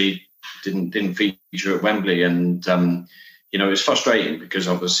feature at Wembley. And, it was frustrating because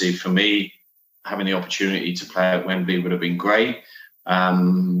obviously for me, having the opportunity to play at Wembley would have been great.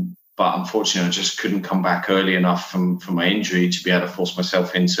 But unfortunately, I just couldn't come back early enough from my injury to be able to force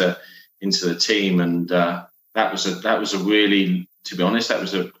myself into the team. And that was a really, to be honest, that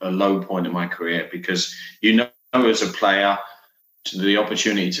was a low point in my career, because as a player, the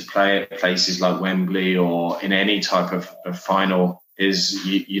opportunity to play at places like Wembley or in any type of final is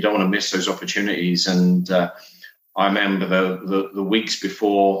you don't want to miss those opportunities. And I remember the weeks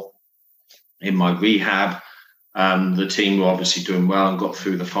before in my rehab, the team were obviously doing well and got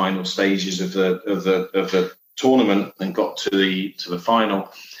through the final stages of the tournament and got to the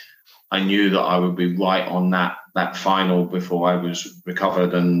final. I knew that I would be right on that final before I was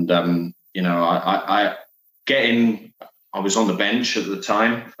recovered. And I was on the bench at the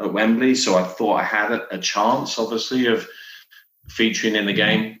time at Wembley, so I thought I had a chance, obviously, of featuring in the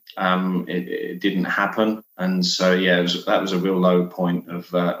game. It didn't happen, and so that was a real low point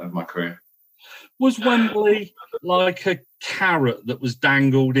of my career. Was Wembley like a carrot that was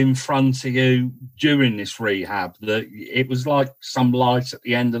dangled in front of you during this rehab? That it was like some light at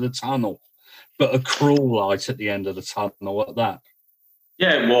the end of the tunnel, but a cruel light at the end of the tunnel at that?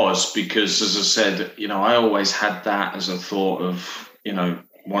 Yeah, it was, because, as I said, I always had that as a thought of,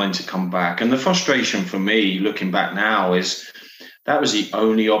 wanting to come back. And the frustration for me, looking back now, is that was the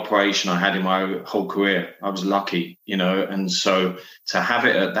only operation I had in my whole career. I was lucky, and so to have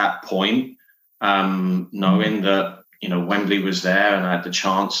it at that point, knowing that, Wembley was there and I had the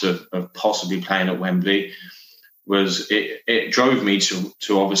chance of possibly playing at Wembley, it drove me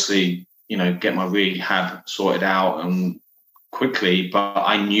to obviously, get my rehab sorted out and quickly. But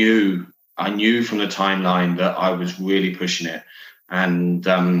I knew I knew from the timeline that I was really pushing it, and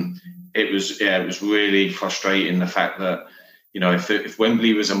it was really frustrating, the fact that, if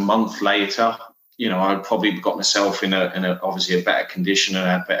Wembley was a month later, I'd probably got myself in a obviously a better condition and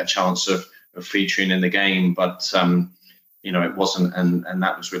a better chance of featuring in the game. But it wasn't, and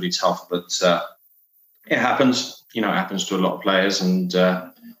that was really tough. But it happens. It happens to a lot of players, and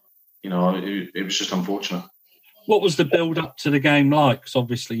it was just unfortunate. What was the build up to the game like? Because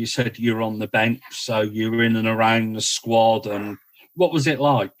obviously you said you were on the bench, so you were in and around the squad. And what was it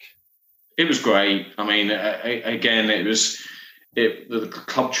like? It was great. I mean, again, the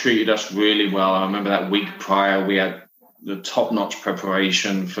club treated us really well. I remember that week prior, we had the top-notch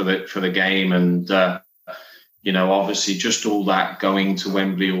preparation for the game, and obviously just all that going to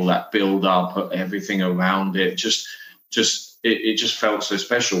Wembley, all that build-up, everything around it, it just felt so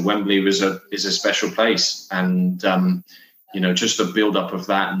special. Wembley is a special place, and just the build-up of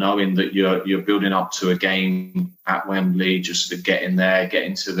that, knowing that you're building up to a game at Wembley, just to get in there, get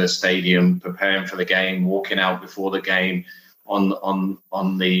into the stadium, preparing for the game, walking out before the game on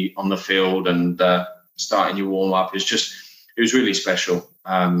the field, and starting your warm-up, it was really special.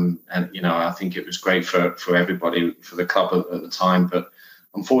 And I think it was great for everybody, for the club at the time. But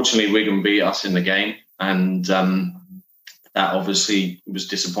unfortunately, Wigan beat us in the game, and that obviously was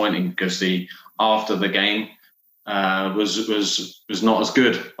disappointing, because after the game was not as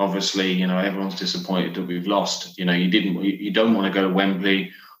good. Obviously, everyone's disappointed that we've lost. You don't want to go to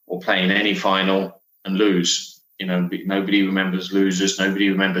Wembley or play in any final and lose. Nobody remembers losers. Nobody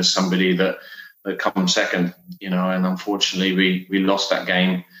remembers somebody that comes second. And unfortunately, we lost that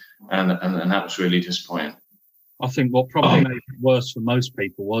game, and that was really disappointing. I think what probably made it worse for most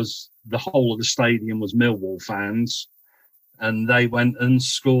people was the whole of the stadium was Millwall fans, and they went and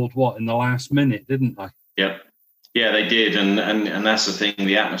scored in the last minute, didn't they? Yeah, they did, and that's the thing.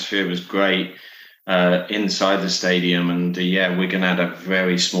 The atmosphere was great inside the stadium, and Wigan had a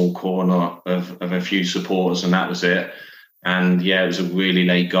very small corner of a few supporters, and that was it. And it was a really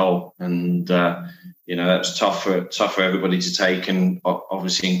late goal, and that was tough for everybody to take, and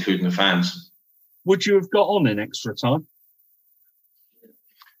obviously including the fans. Would you have got on in extra time?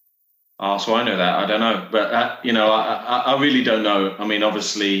 So I know that. I don't know, but I really don't know. I mean,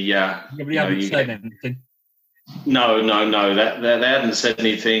 obviously, Nobody hadn't said anything. No. They hadn't said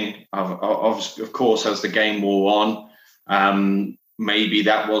anything. Of course, as the game wore on, maybe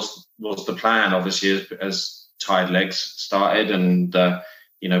that was the plan. Obviously, as tired legs started, and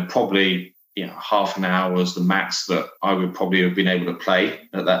probably half an hour was the max that I would probably have been able to play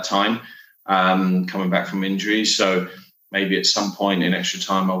at that time, coming back from injury. So maybe at some point in extra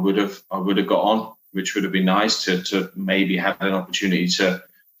time, I would have got on, which would have been nice to maybe have an opportunity to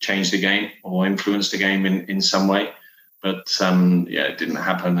change the game or influence the game in some way. But it didn't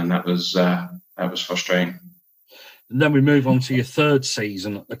happen, and that was frustrating. And then we move on to your third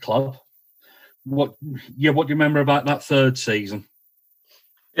season at the club. What do you remember about that third season?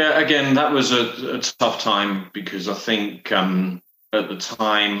 Yeah, again, that was a tough time, because I think at the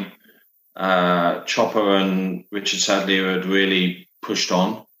time, Chopper and Richard Sadlier had really pushed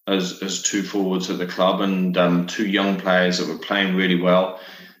on as two forwards at the club, and two young players that were playing really well.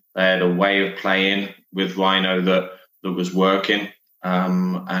 They had a way of playing with Rhino that was working,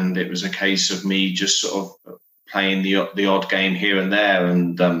 and it was a case of me just sort of playing the odd game here and there,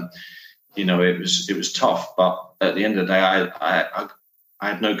 and it was tough. But at the end of the day, I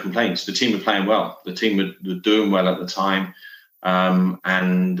had no complaints. The team were playing well. The team were doing well at the time.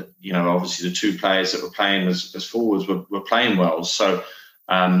 And obviously the two players that were playing as forwards were playing well. So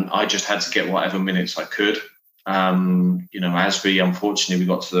I just had to get whatever minutes I could. As we unfortunately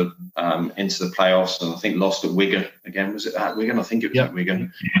got to the into the playoffs, and I think lost at Wigan again. Was it at Wigan? I think it was at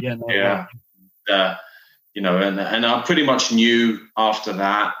Wigan. And I pretty much knew after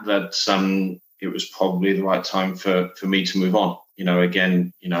that it was probably the right time for me to move on.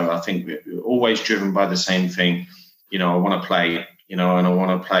 I think we're always driven by the same thing. I want to play, and I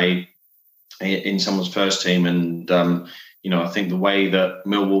want to play in someone's first team. And, I think the way that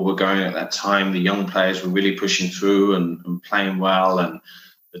Millwall were going at that time, the young players were really pushing through and playing well, and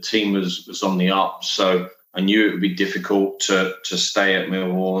the team was on the up. So I knew it would be difficult to stay at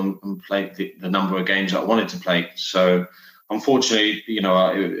Millwall and play the number of games I wanted to play. So unfortunately,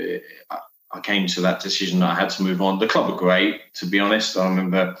 I came to that decision that I had to move on. The club were great, to be honest. I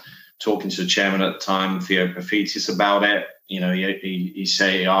remember talking to the chairman at the time, Theo Pafitis, about it. He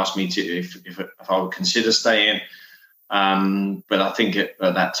asked me if I would consider staying. But I think at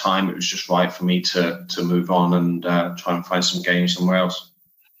that time it was just right for me to move on and try and find some games somewhere else.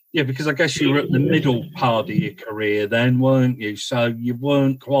 Yeah, because I guess you were at the middle part of your career then, weren't you? So you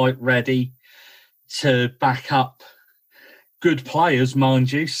weren't quite ready to back up good players,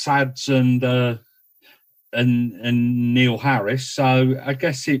 mind you, Sads and Neil Harris. So I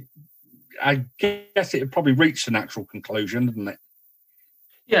guess it probably reached a natural conclusion, didn't it?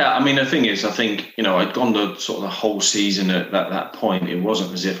 Yeah, I mean, the thing is, I think, I'd gone the sort of the whole season at that point. It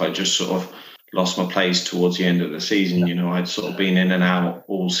wasn't as if I just sort of lost my place towards the end of the season. I'd sort of been in and out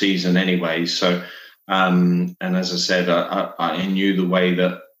all season anyway. So, and as I said, I knew the way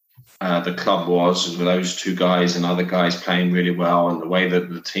that the club was with those two guys and other guys playing really well, and the way that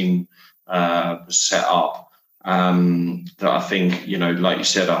the team was set up. That I think, like you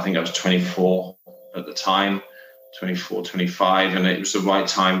said, I think I was 24 at the time. 24, 25, and it was the right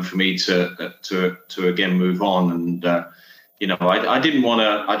time for me to again move on. And I didn't want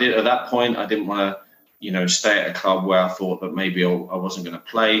to. At that point, I didn't want to, stay at a club where I thought that maybe I wasn't going to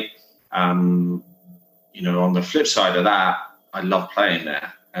play. On the flip side of that, I love playing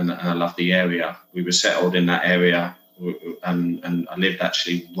there, and I love the area. We were settled in that area, and I lived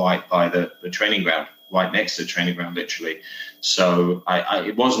actually right by the training ground, right next to the training ground, literally. So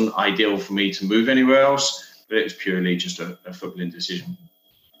it wasn't ideal for me to move anywhere else. But it was purely just a footballing decision.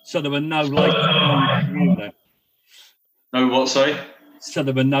 So there were no late fines for you then? No what, sorry? So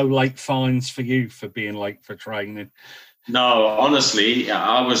there were no late fines for you for being late for training? No, honestly,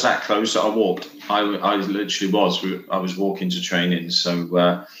 I was that close that I walked. I literally was. I was walking to training.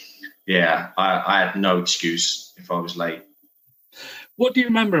 So, I had no excuse if I was late. What do you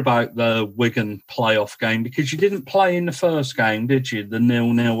remember about the Wigan playoff game? Because you didn't play in the first game, did you? The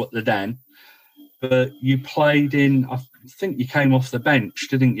 0-0 at the Den. But you played in, I think you came off the bench,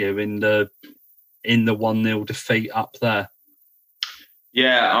 didn't you, in the 1-0 defeat up there?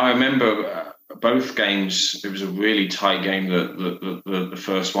 Yeah, I remember both games. It was a really tight game, the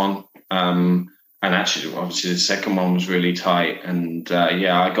first one. And actually, obviously, the second one was really tight. And,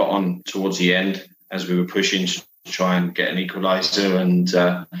 I got on towards the end as we were pushing to try and get an equaliser. And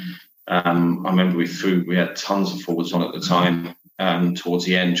I remember we had tons of forwards on at the time. Towards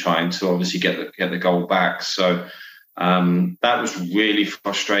the end, trying to obviously get the goal back. So that was really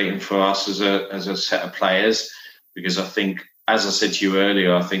frustrating for us as a set of players, because I think, as I said to you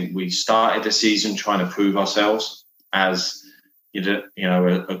earlier, I think we started the season trying to prove ourselves as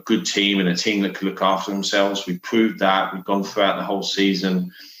a good team and a team that could look after themselves. We proved that. We've gone throughout the whole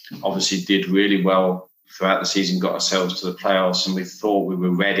season, obviously did really well throughout the season, got ourselves to the playoffs, and we thought we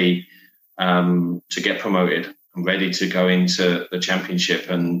were ready to get promoted. Ready to go into the championship,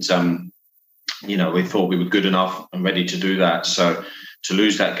 and we thought we were good enough and ready to do that. So to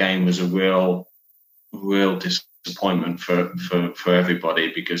lose that game was a real disappointment for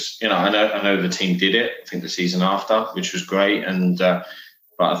everybody, because I know the team did it. I think the season after, which was great, and but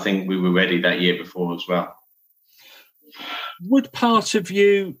I think we were ready that year before as well. Would part of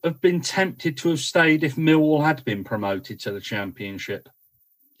you have been tempted to have stayed if Millwall had been promoted to the championship?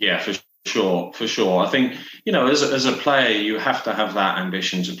 Yeah, for sure. I think, as a player, you have to have that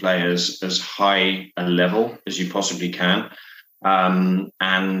ambition to play as high a level as you possibly can. And,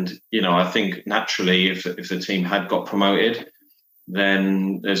 I think naturally, if the team had got promoted,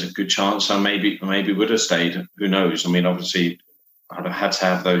 then there's a good chance I maybe would have stayed. Who knows? I mean, obviously, I'd have had to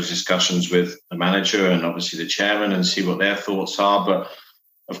have those discussions with the manager and obviously the chairman and see what their thoughts are. But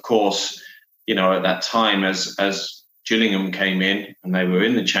of course, at that time, as Gillingham came in and they were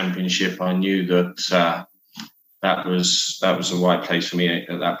in the championship, I knew that that was the right place for me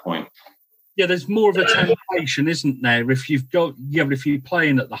at that point. Yeah, there's more of a temptation, isn't there? If you're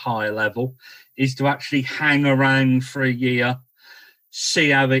playing at the higher level, is to actually hang around for a year, see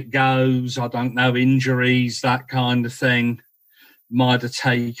how it goes. I don't know, injuries, that kind of thing might have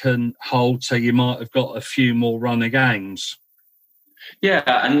taken hold, so you might have got a few more run of games. Yeah,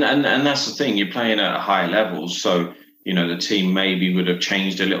 and that's the thing. You're playing at a higher level, so the team maybe would have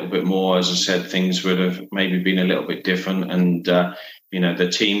changed a little bit more. As I said, things would have maybe been a little bit different. And, the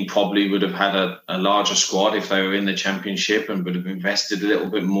team probably would have had a larger squad if they were in the championship, and would have invested a little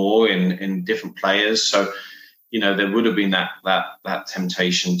bit more in different players. So, there would have been that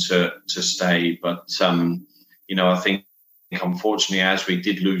temptation to stay. But, I think, unfortunately, as we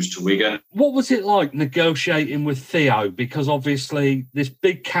did lose to Wigan. What was it like negotiating with Theo? Because obviously this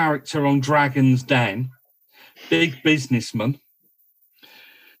big character on Dragon's Den, big businessman,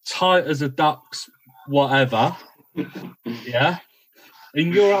 tight as a duck's whatever, yeah?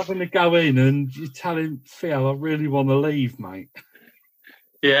 And you're having to go in and you tell him, Theo, I really want to leave, mate.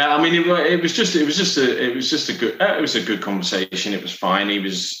 Yeah, I mean, it was a good conversation. It was fine. He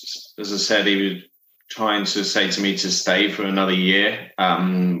was, as I said, he was trying to say to me to stay for another year,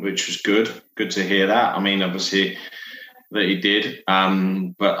 which was good. Good to hear that. I mean, obviously that he did.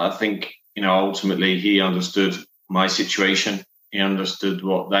 But I think, ultimately he understood my situation. He understood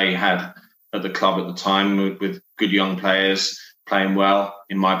what they had at the club at the time with good young players playing well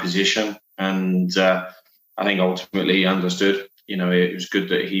in my position. And I think ultimately he understood. It was good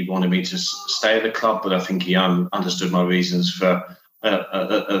that he wanted me to stay at the club, but I think he understood my reasons for, at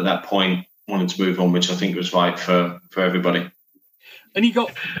that point, wanting to move on, which I think was right for everybody. And he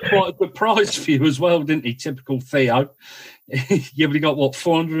got quite a good price for you as well, didn't he? Typical Theo. He got,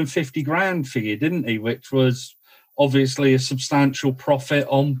 450 grand for you, didn't he? Which was obviously a substantial profit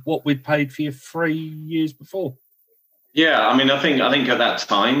on what we'd paid for you 3 years before. Yeah, I mean, I think at that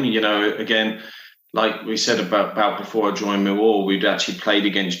time, again, like we said about before I joined Millwall, we'd actually played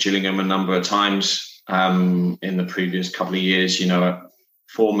against Gillingham a number of times in the previous couple of years,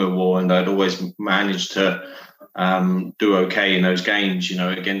 for Millwall, and I'd always managed to do okay in those games,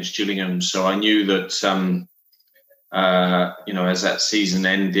 against Gillingham. So I knew that, as that season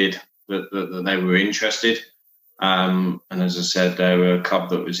ended, that they were interested. And as I said, they were a club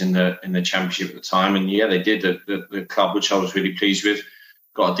that was in the Championship at the time, and yeah, they did. The club, which I was really pleased with,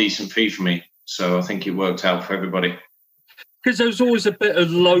 got a decent fee for me. So I think it worked out for everybody. Because there's always a bit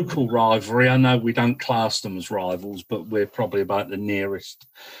of local rivalry. I know we don't class them as rivals, but we're probably about the nearest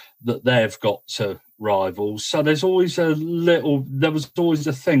that they've got to rivals. So there was always a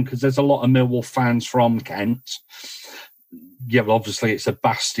thing, because there's a lot of Millwall fans from Kent. Yeah, well, obviously it's a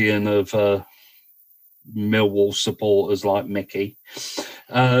bastion of Millwall supporters like Mickey.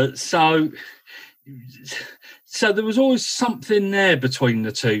 So there was always something there between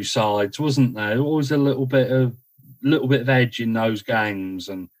the two sides, wasn't there? Always a little bit of edge in those games.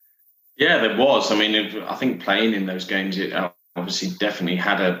 And yeah, there was. I mean, I think playing in those games, it obviously definitely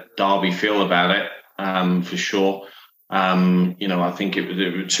had a derby feel about it, for sure. I think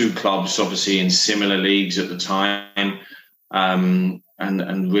there were two clubs obviously in similar leagues at the time, and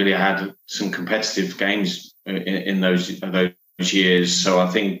really had some competitive games in those years. So I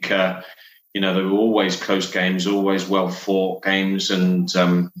think there were always close games, always well fought games, and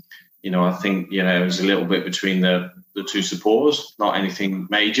I think it was a little bit between the two supporters, not anything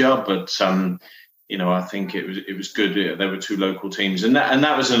major, but I think it was good. There were two local teams, and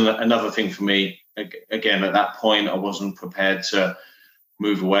that was another thing for me. Again, at that point, I wasn't prepared to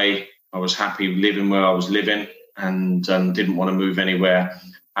move away. I was happy living where I was living, and didn't want to move anywhere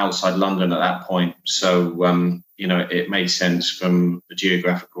outside London at that point. So it made sense from the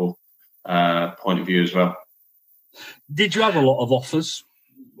geographical point of view as well. Did you have a lot of offers,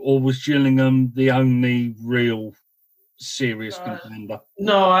 or was Gillingham the only real serious contender?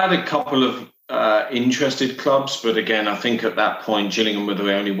 No, I had a couple of interested clubs, but again, I think at that point Gillingham were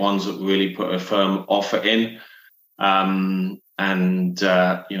the only ones that really put a firm offer in.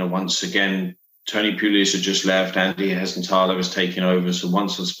 Once again, Tony Pulis had just left, Andy Hessenthaler was taking over. So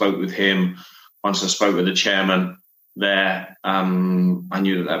once I spoke with him, once I spoke with the chairman there, I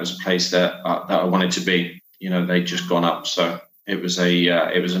knew that was a place that I wanted to be. They'd just gone up, so it was a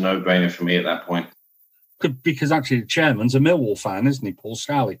no-brainer for me at that point. Because actually the chairman's a Millwall fan, isn't he, Paul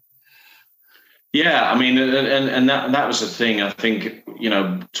Scally? Yeah, I mean, and that was the thing. I think,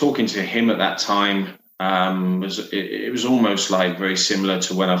 talking to him at that time, it was almost like very similar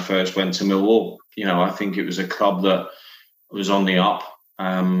to when I first went to Millwall. I think it was a club that was on the up.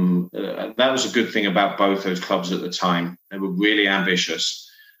 That was a good thing about both those clubs at the time. They were really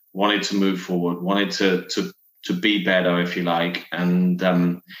ambitious, wanted to move forward, wanted to be better, if you like. And,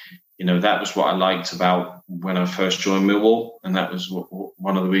 that was what I liked about when I first joined Millwall. And that was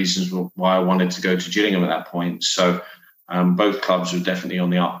one of the reasons why I wanted to go to Gillingham at that point. So both clubs were definitely on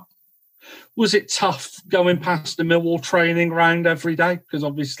the up. Was it tough going past the Millwall training ground every day? Because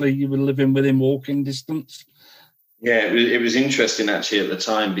obviously you were living within walking distance. Yeah, it was interesting actually at the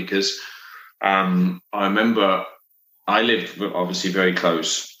time, because I remember I lived obviously very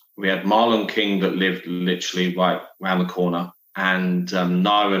close. We had Marlon King that lived literally right around the corner, and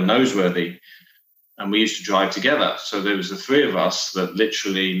Nara Noseworthy, and we used to drive together. So there was the three of us that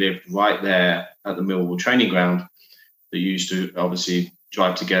literally lived right there at the Millwall training ground that used to obviously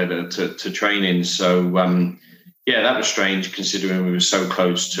drive together to training. So that was strange considering we were so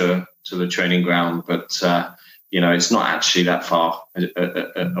close to the training ground, but it's not actually that far,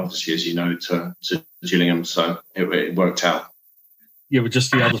 obviously, as you know, to Gillingham. So it worked out. You were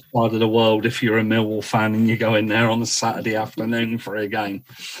just the other side of the world if you're a Millwall fan and you go in there on a Saturday afternoon for a game.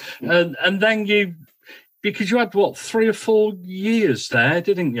 And then because you had, 3 or 4 years there,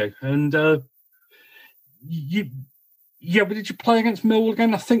 didn't you? And Yeah, but did you play against Millwall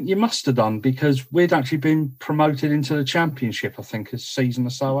again? I think you must have done, because we'd actually been promoted into the Championship, I think, a season or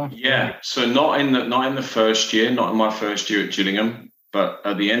so after. Yeah, so not in the first year, not in my first year at Gillingham, but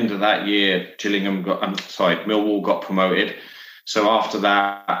at the end of that year, Millwall got promoted. So after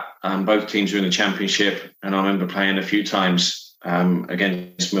that, both teams were in the Championship, and I remember playing a few times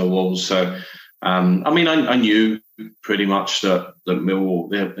against Millwall. So, I knew pretty much that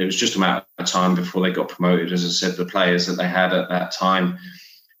Millwall, it was just a matter of time before they got promoted. As I said, the players that they had at that time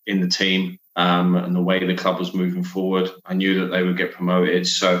in the team and the way the club was moving forward, I knew that they would get promoted.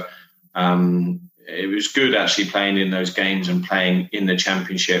 So it was good actually playing in those games and playing in the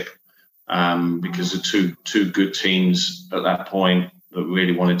Championship because the two good teams at that point that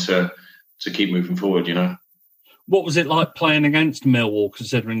really wanted to keep moving forward, you know. What was it like playing against Millwall,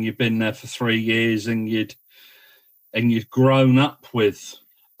 considering you've been there for 3 years and you'd grown up with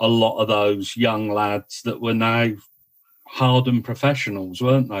a lot of those young lads that were now hardened professionals,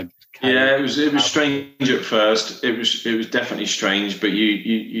 weren't they? Yeah, it was strange at first. It was definitely strange, but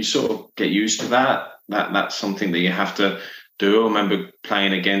you sort of get used to that. That's something that you have to do. I remember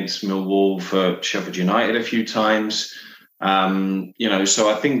playing against Millwall for Sheffield United a few times. So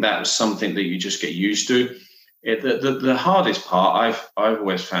I think that was something that you just get used to. The hardest part I've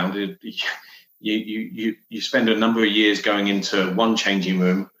always found is you spend a number of years going into one changing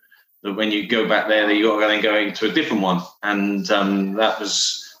room, that when you go back there, you're going to go into a different one, and that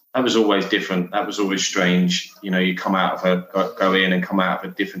was always different. That was always strange. You know, you go in and come out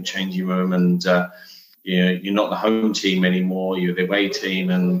of a different changing room, and you're not the home team anymore. You're the away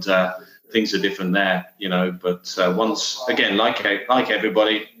team, and things are different there. You know, but once again, like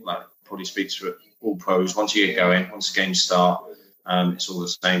everybody, probably speaks to all pros. Once you get going, once the games start, it's all the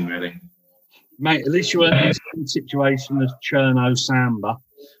same, really. Mate, at least you weren't in the same situation as Cherno Samba,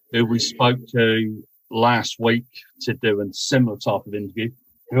 who we spoke to last week to do a similar type of interview,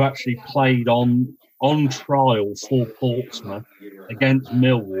 who actually played on trial for Portsmouth against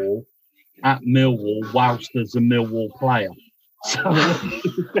Millwall at Millwall whilst as a Millwall player. So,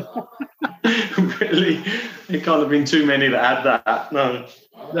 really, there can't have been too many that had that. No.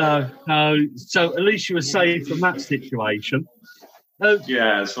 So at least you were safe from that situation.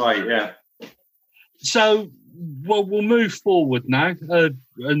 Yeah, that's right. Yeah. So, well, we'll move forward now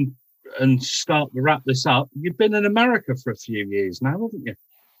and start to wrap this up. You've been in America for a few years now, haven't you?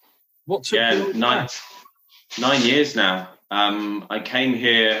 What's it? 9 years now. I came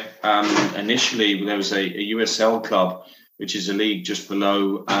here initially. There was a USL club, which is a league just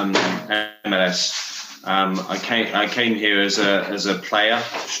below MLS. I came here as a player,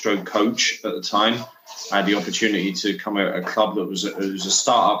 stroke coach at the time. I had the opportunity to come at a club that was a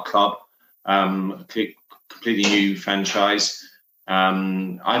start-up club, completely new franchise.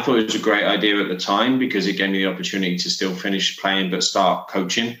 I thought it was a great idea at the time because it gave me the opportunity to still finish playing but start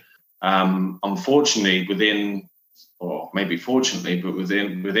coaching. Unfortunately, within a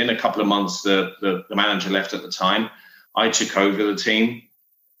couple of months, the manager left at the time. I took over the team.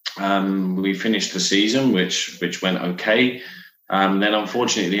 We finished the season, which went okay. Then,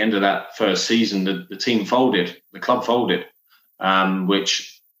 unfortunately, at the end of that first season, the team folded. The club folded,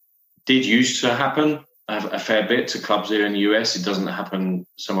 which did used to happen a fair bit to clubs here in the US. It doesn't happen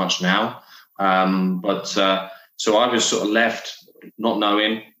so much now. So I was sort of left not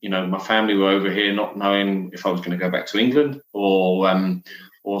knowing, my family were over here, not knowing if I was going to go back to England or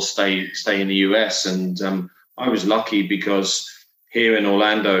stay in the US. And I was lucky because here in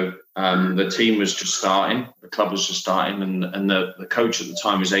Orlando, the team was just starting, the club was just starting, and the coach at the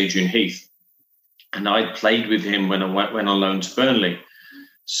time was Adrian Heath. And I played with him when I went on loan to Burnley.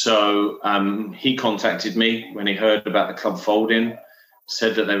 So he contacted me when he heard about the club folding,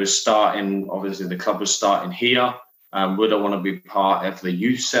 said that they were starting, obviously the club was starting here. Would I want to be part of the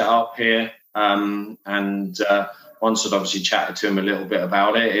youth setup here? And once I'd obviously chatted to him a little bit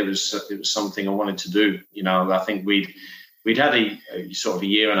about it, it was something I wanted to do. I think we'd had a sort of a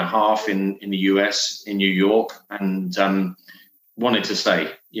year and a half in the US, in New York, and wanted to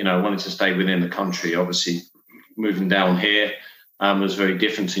stay within the country. Obviously, moving down here was very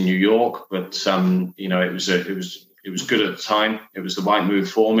different to New York, but it was good at the time. It was the right move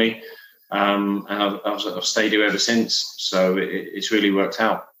for me, and I've stayed here ever since. So it's really worked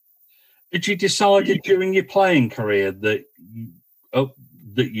out. Did you decide during your playing career that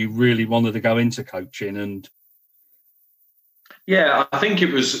you really wanted to go into coaching? And yeah, I think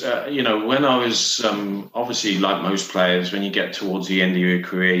it was, when I was obviously like most players, when you get towards the end of your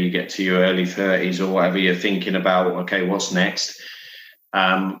career, you get to your early 30s or whatever, you're thinking about, okay, what's next?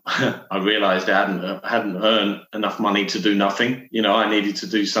 I realised I hadn't earned enough money to do nothing. I needed to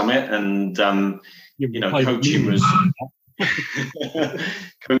do something. And,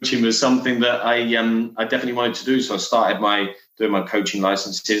 coaching was something that I definitely wanted to do. So I started doing my coaching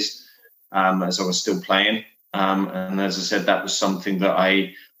licenses as I was still playing. And as I said, that was something that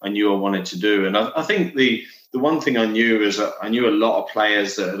I knew I wanted to do. And I think the one thing I knew is I knew a lot of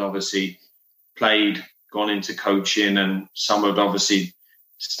players that had obviously played, gone into coaching, and some had obviously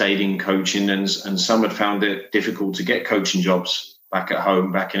stayed in coaching, and some had found it difficult to get coaching jobs back at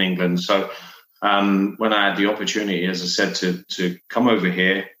home, back in England. So when I had the opportunity, as I said, to come over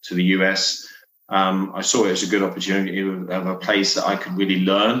here to the US, I saw it as a good opportunity of a place that I could really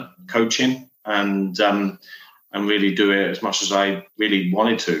learn coaching and really do it as much as I really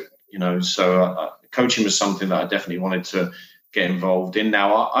wanted to, So coaching was something that I definitely wanted to get involved in.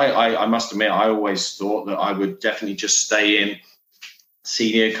 Now, I must admit, I always thought that I would definitely just stay in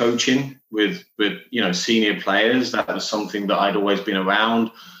senior coaching with senior players. That was something that I'd always been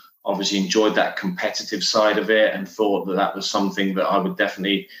around. Obviously enjoyed that competitive side of it and thought that was something that I would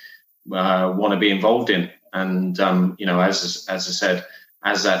definitely want to be involved in. And, as I said,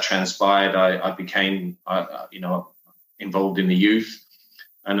 as that transpired, I became, involved in the youth,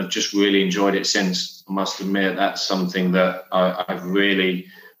 and I've just really enjoyed it since. I must admit, that's something that I've really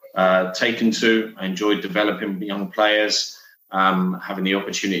taken to. I enjoyed developing young players, having the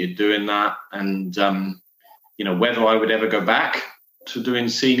opportunity of doing that. And, whether I would ever go back to doing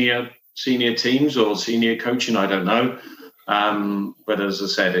senior teams or senior coaching, I don't know. But as I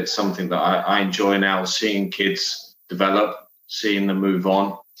said, it's something that I enjoy now, seeing kids develop, seeing them move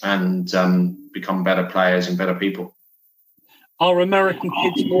on and become better players and better people. Are American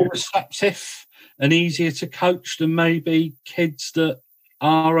kids more receptive and easier to coach than maybe kids that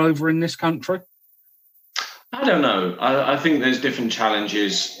are over in this country? I don't know. I think there's different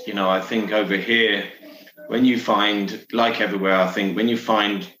challenges. I think over here, when you find, like everywhere, I think when you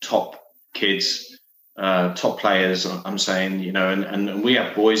find top kids, top players, I'm saying, and we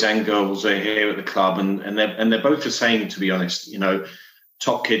have boys and girls here at the club, and they're both the same, to be honest.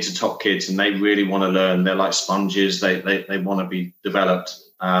 Top kids are top kids, and they really want to learn. They're like sponges. They want to be developed.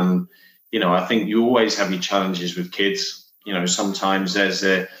 I think you always have your challenges with kids. Sometimes there's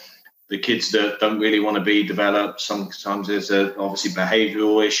the kids that don't really want to be developed. Sometimes there's obviously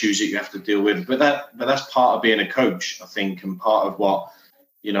behavioural issues that you have to deal with. But that's part of being a coach, I think, and part of what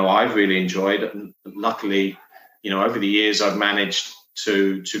I've really enjoyed. And luckily, over the years, I've managed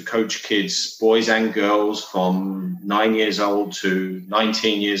to coach kids, boys and girls, from 9 years old to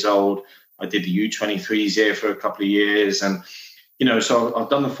 19 years old. I did the U23s here for a couple of years, and so I've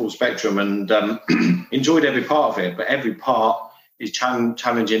done the full spectrum and enjoyed every part of it. But every part is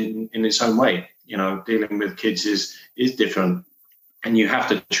challenging in its own way. Dealing with kids is different, and you have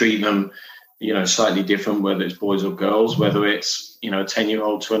to treat them, slightly different, whether it's boys or girls, whether it's a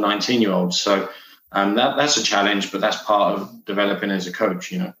 10-year-old to a 19-year-old. So that's a challenge, but that's part of developing as a coach.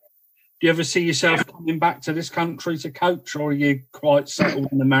 Do you ever see yourself coming back to this country to coach, or are you quite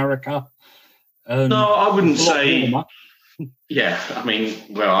settled in America? No, I wouldn't say. Yeah, I mean,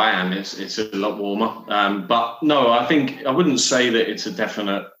 where I am, it's a lot warmer. But no, I think I wouldn't say that it's a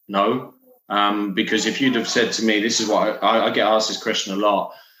definite no. Because if you'd have said to me, this is what I get asked this question a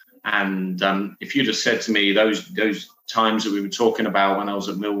lot, and if you'd have said to me those times that we were talking about when I was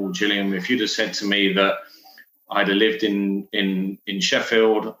at Millwall Gillingham, if you'd have said to me that I'd have lived in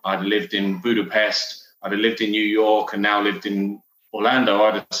Sheffield, I'd have lived in Budapest, I'd have lived in New York, and now lived in Orlando,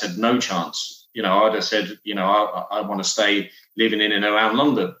 I'd have said no chance. I'd have said, I want to stay living in and around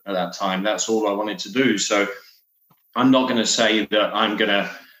London at that time. That's all I wanted to do. So I'm not going to say that I'm going to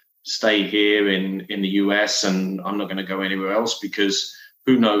stay here in the US and I'm not going to go anywhere else, because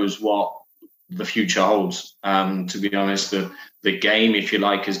who knows what the future holds. To be honest, the game, if you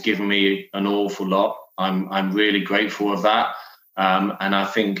like, has given me an awful lot. I'm really grateful of that. And I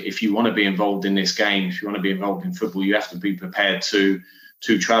think if you want to be involved in this game, if you want to be involved in football, you have to be prepared to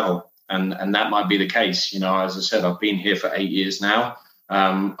travel. And that might be the case. As I said, I've been here for 8 years now.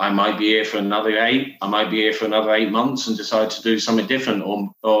 I might be here for another 8. I might be here for another 8 months and decide to do something different,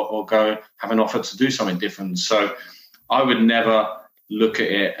 or go have an offer to do something different. So I would never look at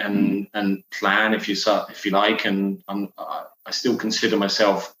it and plan, if you like. And I still consider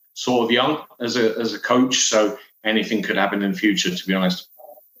myself sort of young as a coach. So anything could happen in the future, to be honest.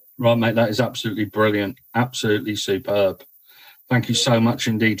 Right, mate. That is absolutely brilliant. Absolutely superb. Thank you so much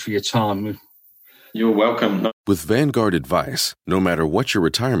indeed for your time. You're welcome. With Vanguard Advice, no matter what your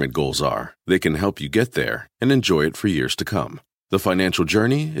retirement goals are, they can help you get there and enjoy it for years to come. The financial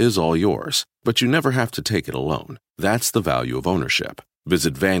journey is all yours, but you never have to take it alone. That's the value of ownership.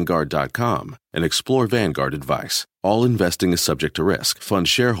 Visit Vanguard.com and explore Vanguard advice. All investing is subject to risk. Fund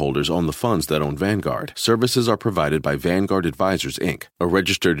shareholders own the funds that own Vanguard. Services are provided by Vanguard Advisors, Inc., a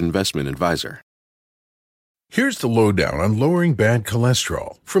registered investment advisor. Here's the lowdown on lowering bad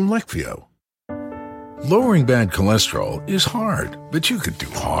cholesterol from Leqvio. Lowering bad cholesterol is hard, but you could do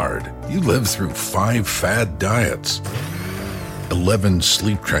hard. You lived through 5 fad diets, 11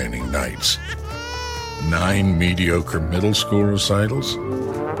 sleep training nights, 9 mediocre middle school recitals,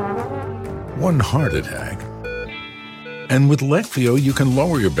 1 heart attack. And with Leqvio, you can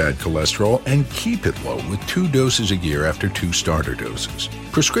lower your bad cholesterol and keep it low with 2 doses a year after 2 starter doses.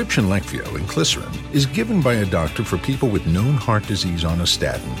 Prescription Leqvio inclisiran is given by a doctor for people with known heart disease on a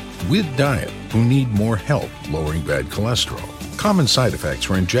statin with diet who need more help lowering bad cholesterol. Common side effects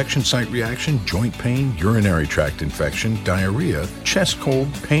are injection site reaction, joint pain, urinary tract infection, diarrhea, chest cold,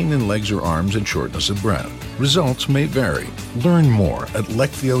 pain in legs or arms, and shortness of breath. Results may vary. Learn more at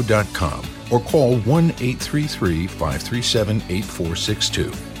Leqvio.com or call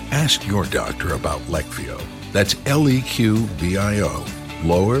 1-833-537-8462. Ask your doctor about Leqvio. That's Leqvio.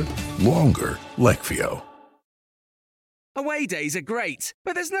 Lower, longer, Leqvio. Away days are great,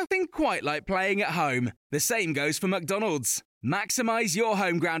 but there's nothing quite like playing at home. The same goes for McDonald's. Maximise your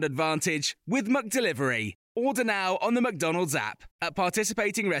home ground advantage with McDelivery. Order now on the McDonald's app. At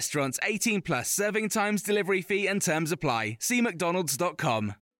participating restaurants, 18 plus serving times, delivery fee and terms apply. See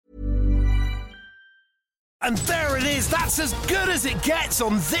mcdonalds.com. And there it is, that's as good as it gets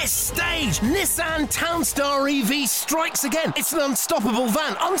on this stage. Nissan Townstar EV strikes again. It's an unstoppable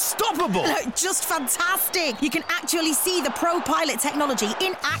van, unstoppable. Just fantastic. You can actually see the ProPilot technology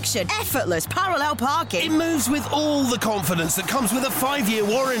in action. Effortless parallel parking. It moves with all the confidence that comes with a 5-year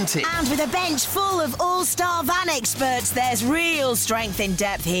warranty. And with a bench full of all-star van experts, there's real strength in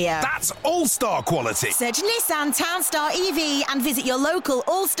depth here. That's all-star quality. Search Nissan Townstar EV and visit your local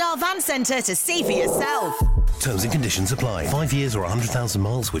all-star van centre to see for yourself. Terms and conditions apply. 5 years or 100,000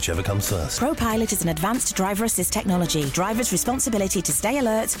 miles, whichever comes first. ProPilot is an advanced driver assist technology. Driver's responsibility to stay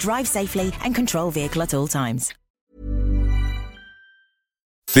alert, drive safely, and control vehicle at all times.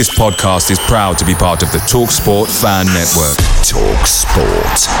 This podcast is proud to be part of the TalkSport Fan Network.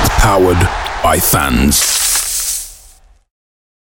 TalkSport. Powered by fans.